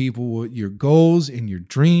tell people what your goals and your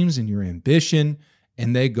dreams and your ambition,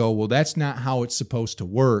 and they go, well, that's not how it's supposed to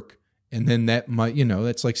work. And then that might,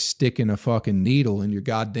 that's like sticking a fucking needle in your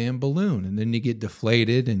goddamn balloon. And then you get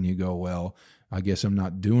deflated and you go, well, I guess I'm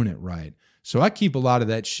not doing it right. So I keep a lot of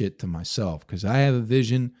that shit to myself because I have a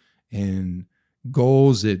vision and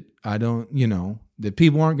goals that I don't, that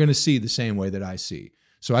people aren't going to see the same way that I see.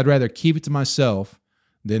 So I'd rather keep it to myself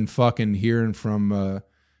than fucking hearing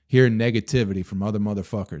negativity from other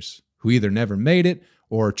motherfuckers who either never made it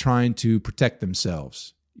or are trying to protect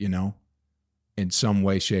themselves, in some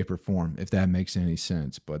way, shape, or form, if that makes any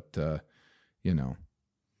sense. But,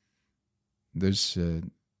 there's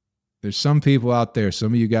some people out there,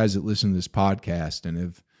 some of you guys that listen to this podcast and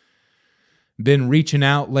have been reaching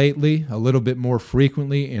out lately a little bit more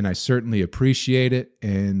frequently, and I certainly appreciate it.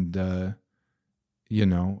 And, I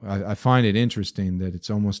find it interesting that it's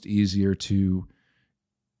almost easier to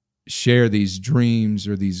share these dreams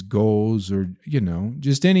or these goals or,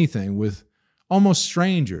 just anything with almost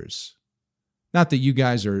strangers. Not that you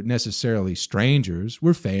guys are necessarily strangers.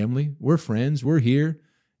 We're family. We're friends. We're here.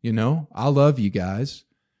 I love you guys.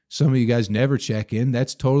 Some of you guys never check in.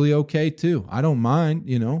 That's totally okay too. I don't mind,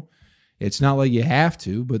 It's not like you have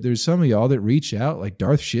to, but there's some of y'all that reach out like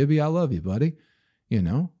Darth Shibby. I love you, buddy.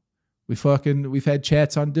 We've had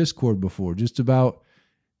chats on Discord before just about,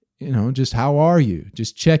 just how are you?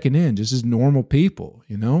 Just checking in, just as normal people,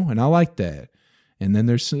 and I like that. And then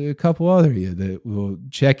there's a couple other of you that will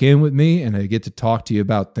check in with me and I get to talk to you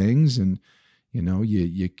about things. And,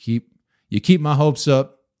 you keep my hopes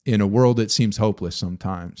up in a world that seems hopeless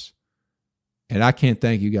sometimes. And I can't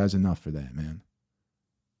thank you guys enough for that, man.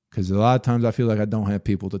 Because a lot of times I feel like I don't have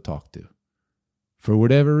people to talk to for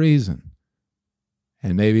whatever reason.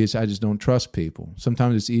 And maybe I just don't trust people.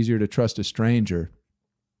 Sometimes it's easier to trust a stranger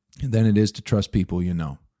than it is to trust people,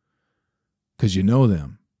 because you know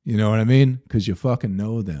them. You know what I mean? Because you fucking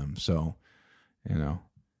know them. So, you know,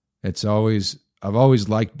 I've always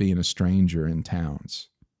liked being a stranger in towns.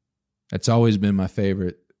 That's always been my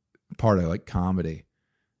favorite part of like comedy.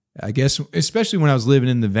 I guess, especially when I was living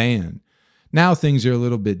in the van. Now things are a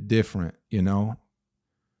little bit different, you know,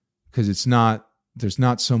 because there's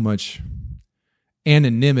not so much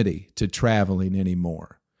anonymity to traveling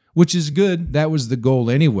anymore, which is good. That was the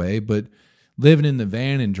goal anyway, but living in the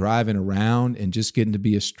van and driving around and just getting to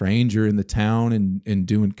be a stranger in the town and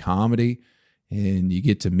doing comedy, and you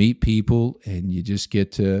get to meet people and you just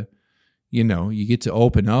get to, you know, you get to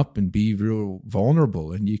open up and be real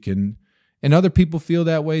vulnerable, and other people feel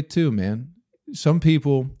that way too, man. Some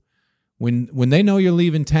people, when they know you're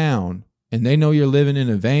leaving town and they know you're living in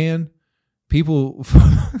a van, people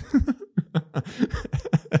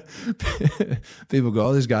people go,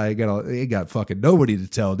 oh, this guy he got fucking nobody to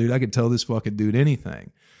tell, dude. I can tell this fucking dude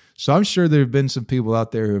anything. So I'm sure there have been some people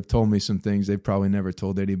out there who have told me some things they've probably never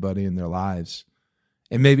told anybody in their lives.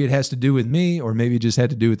 And maybe it has to do with me, or maybe it just had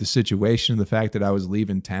to do with the situation, the fact that I was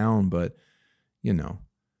leaving town. But, you know,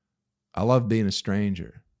 I love being a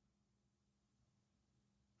stranger.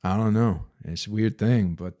 I don't know. It's a weird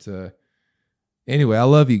thing. But anyway, I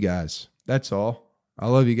love you guys. That's all. I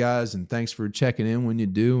love you guys, and thanks for checking in when you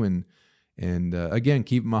do. And again,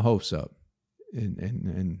 keeping my hopes up.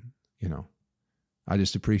 And you know, I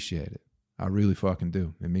just appreciate it. I really fucking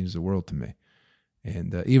do. It means the world to me.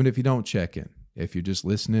 And even if you don't check in, if you're just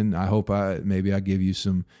listening, I hope I give you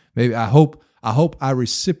some. Maybe I hope I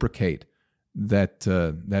reciprocate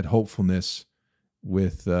that hopefulness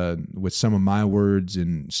with some of my words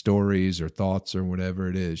and stories or thoughts or whatever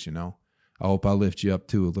it is. You know, I hope I lift you up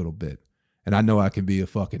too a little bit. And I know I can be a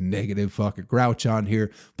fucking negative fucking grouch on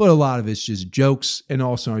here, but a lot of it's just jokes. And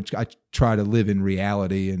also I try to live in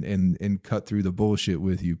reality and cut through the bullshit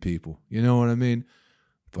with you people. You know what I mean?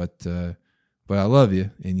 But I love you,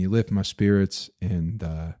 and you lift my spirits. And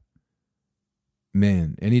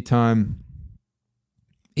man, anytime,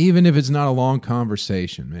 even if it's not a long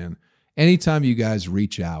conversation, man, anytime you guys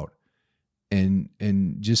reach out and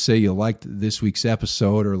just say you liked this week's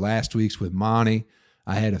episode or last week's with Monty.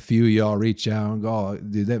 I had a few of y'all reach out and go, oh,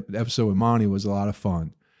 dude, that episode with Monty was a lot of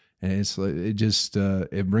fun. And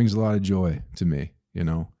it brings a lot of joy to me, you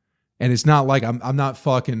know? And it's not like I'm not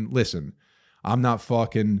fucking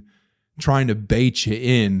trying to bait you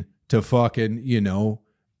in to fucking, you know,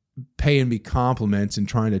 paying me compliments and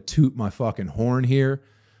trying to toot my fucking horn here.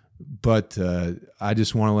 But I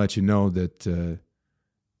just want to let you know that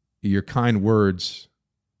your kind words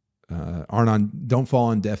don't fall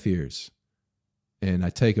on deaf ears. And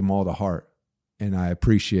I take them all to heart, and I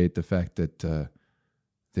appreciate the fact that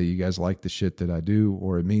you guys like the shit that I do,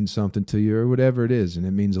 or it means something to you, or whatever it is, and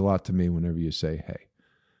it means a lot to me whenever you say, hey.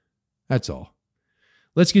 That's all.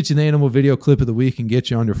 Let's get you the animal video clip of the week and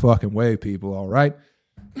get you on your fucking way, people, all right?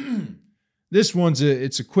 This one's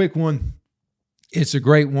it's a quick one. It's a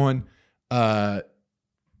great one.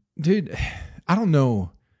 Dude, I don't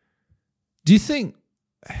know. Do you think...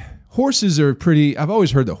 Horses are I've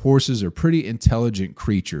always heard that horses are pretty intelligent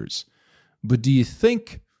creatures, but do you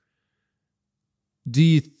think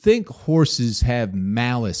horses have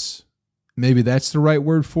malice? Maybe that's the right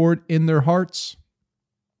word for it, in their hearts?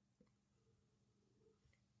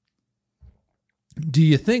 Do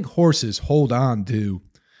you think horses hold on to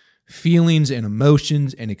feelings and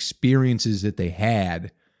emotions and experiences that they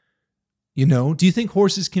had? You know, do you think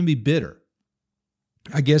horses can be bitter?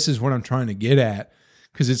 I guess is what I'm trying to get at.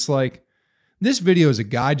 Because it's like, this video is a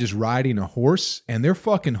guy just riding a horse, and they're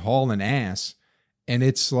fucking hauling ass. And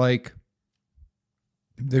it's like,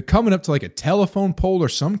 they're coming up to like a telephone pole or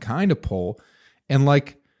some kind of pole. And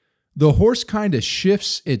like, the horse kind of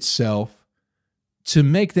shifts itself to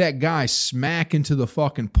make that guy smack into the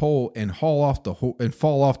fucking pole and fall off the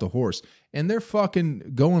horse. And they're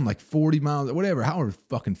fucking going like 40 miles, whatever, however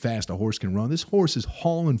fucking fast a horse can run. This horse is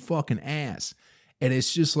hauling fucking ass. And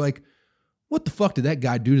it's just like, what the fuck did that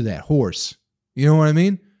guy do to that horse? You know what I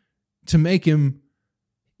mean? To make him,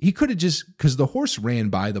 he could have just, because the horse ran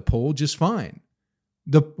by the pole just fine.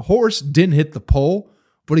 The horse didn't hit the pole,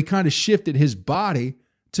 but he kind of shifted his body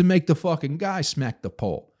to make the fucking guy smack the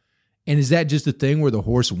pole. And is that just a thing where the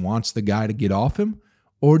horse wants the guy to get off him?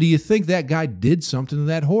 Or do you think that guy did something to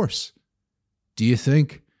that horse? Do you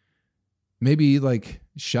think maybe he like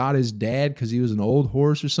shot his dad because he was an old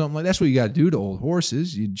horse or something like that? That's what you got to do to old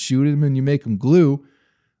horses. You shoot him and you make him glue.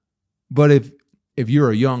 But if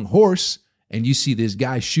you're a young horse and you see this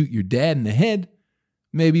guy shoot your dad in the head,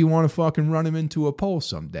 maybe you want to fucking run him into a pole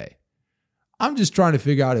someday. I'm just trying to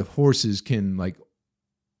figure out if horses can, like,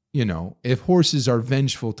 you know, if horses are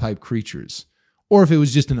vengeful type creatures. or if it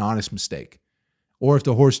was just an honest mistake, or if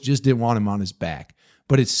the horse just didn't want him on his back.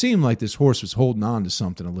 But it seemed like this horse was holding on to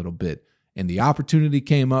something a little bit. And the opportunity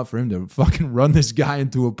came up for him to fucking run this guy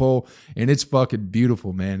into a pole. And it's fucking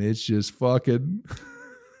beautiful, man. It's just fucking...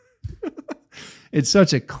 It's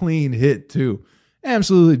such a clean hit, too.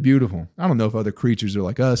 Absolutely beautiful. I don't know if other creatures are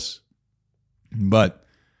like us, but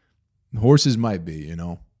horses might be, you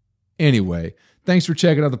know. Anyway, thanks for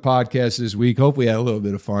checking out the podcast this week. Hope we had a little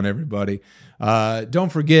bit of fun, everybody.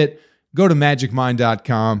 Don't forget, go to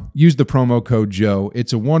magicmind.com. Use the promo code Joe.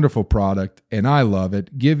 It's a wonderful product, and I love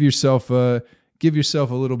it. Give yourself a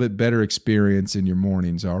little bit better experience in your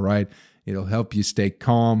mornings, all right? It'll help you stay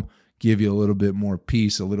calm, give you a little bit more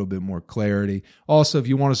peace, a little bit more clarity. Also, if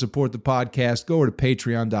you want to support the podcast, go over to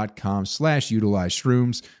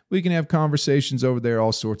patreon.com/utilizeshrooms. We can have conversations over there,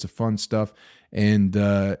 all sorts of fun stuff. And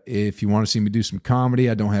if you want to see me do some comedy,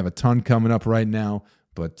 I don't have a ton coming up right now,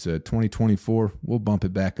 but 2024, we'll bump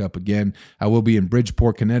it back up again. I will be in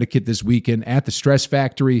Bridgeport, Connecticut this weekend at the Stress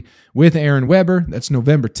Factory with Aaron Weber. That's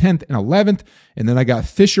November 10th and 11th. And then I got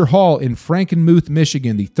Fisher Hall in Frankenmuth,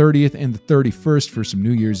 Michigan, the 30th and the 31st for some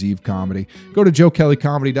New Year's Eve comedy. Go to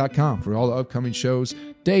joekellycomedy.com for all the upcoming shows,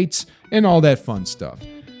 dates, and all that fun stuff.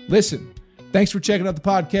 Listen, thanks for checking out the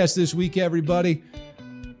podcast this week, everybody.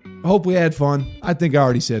 I hope we had fun. I think I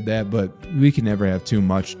already said that, but we can never have too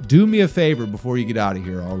much. Do me a favor before you get out of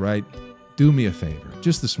here, all right? Do me a favor.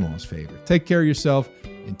 Just the smallest favor. Take care of yourself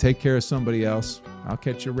and take care of somebody else. I'll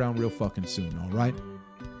catch you around real fucking soon, all right?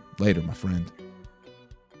 Later, my friend.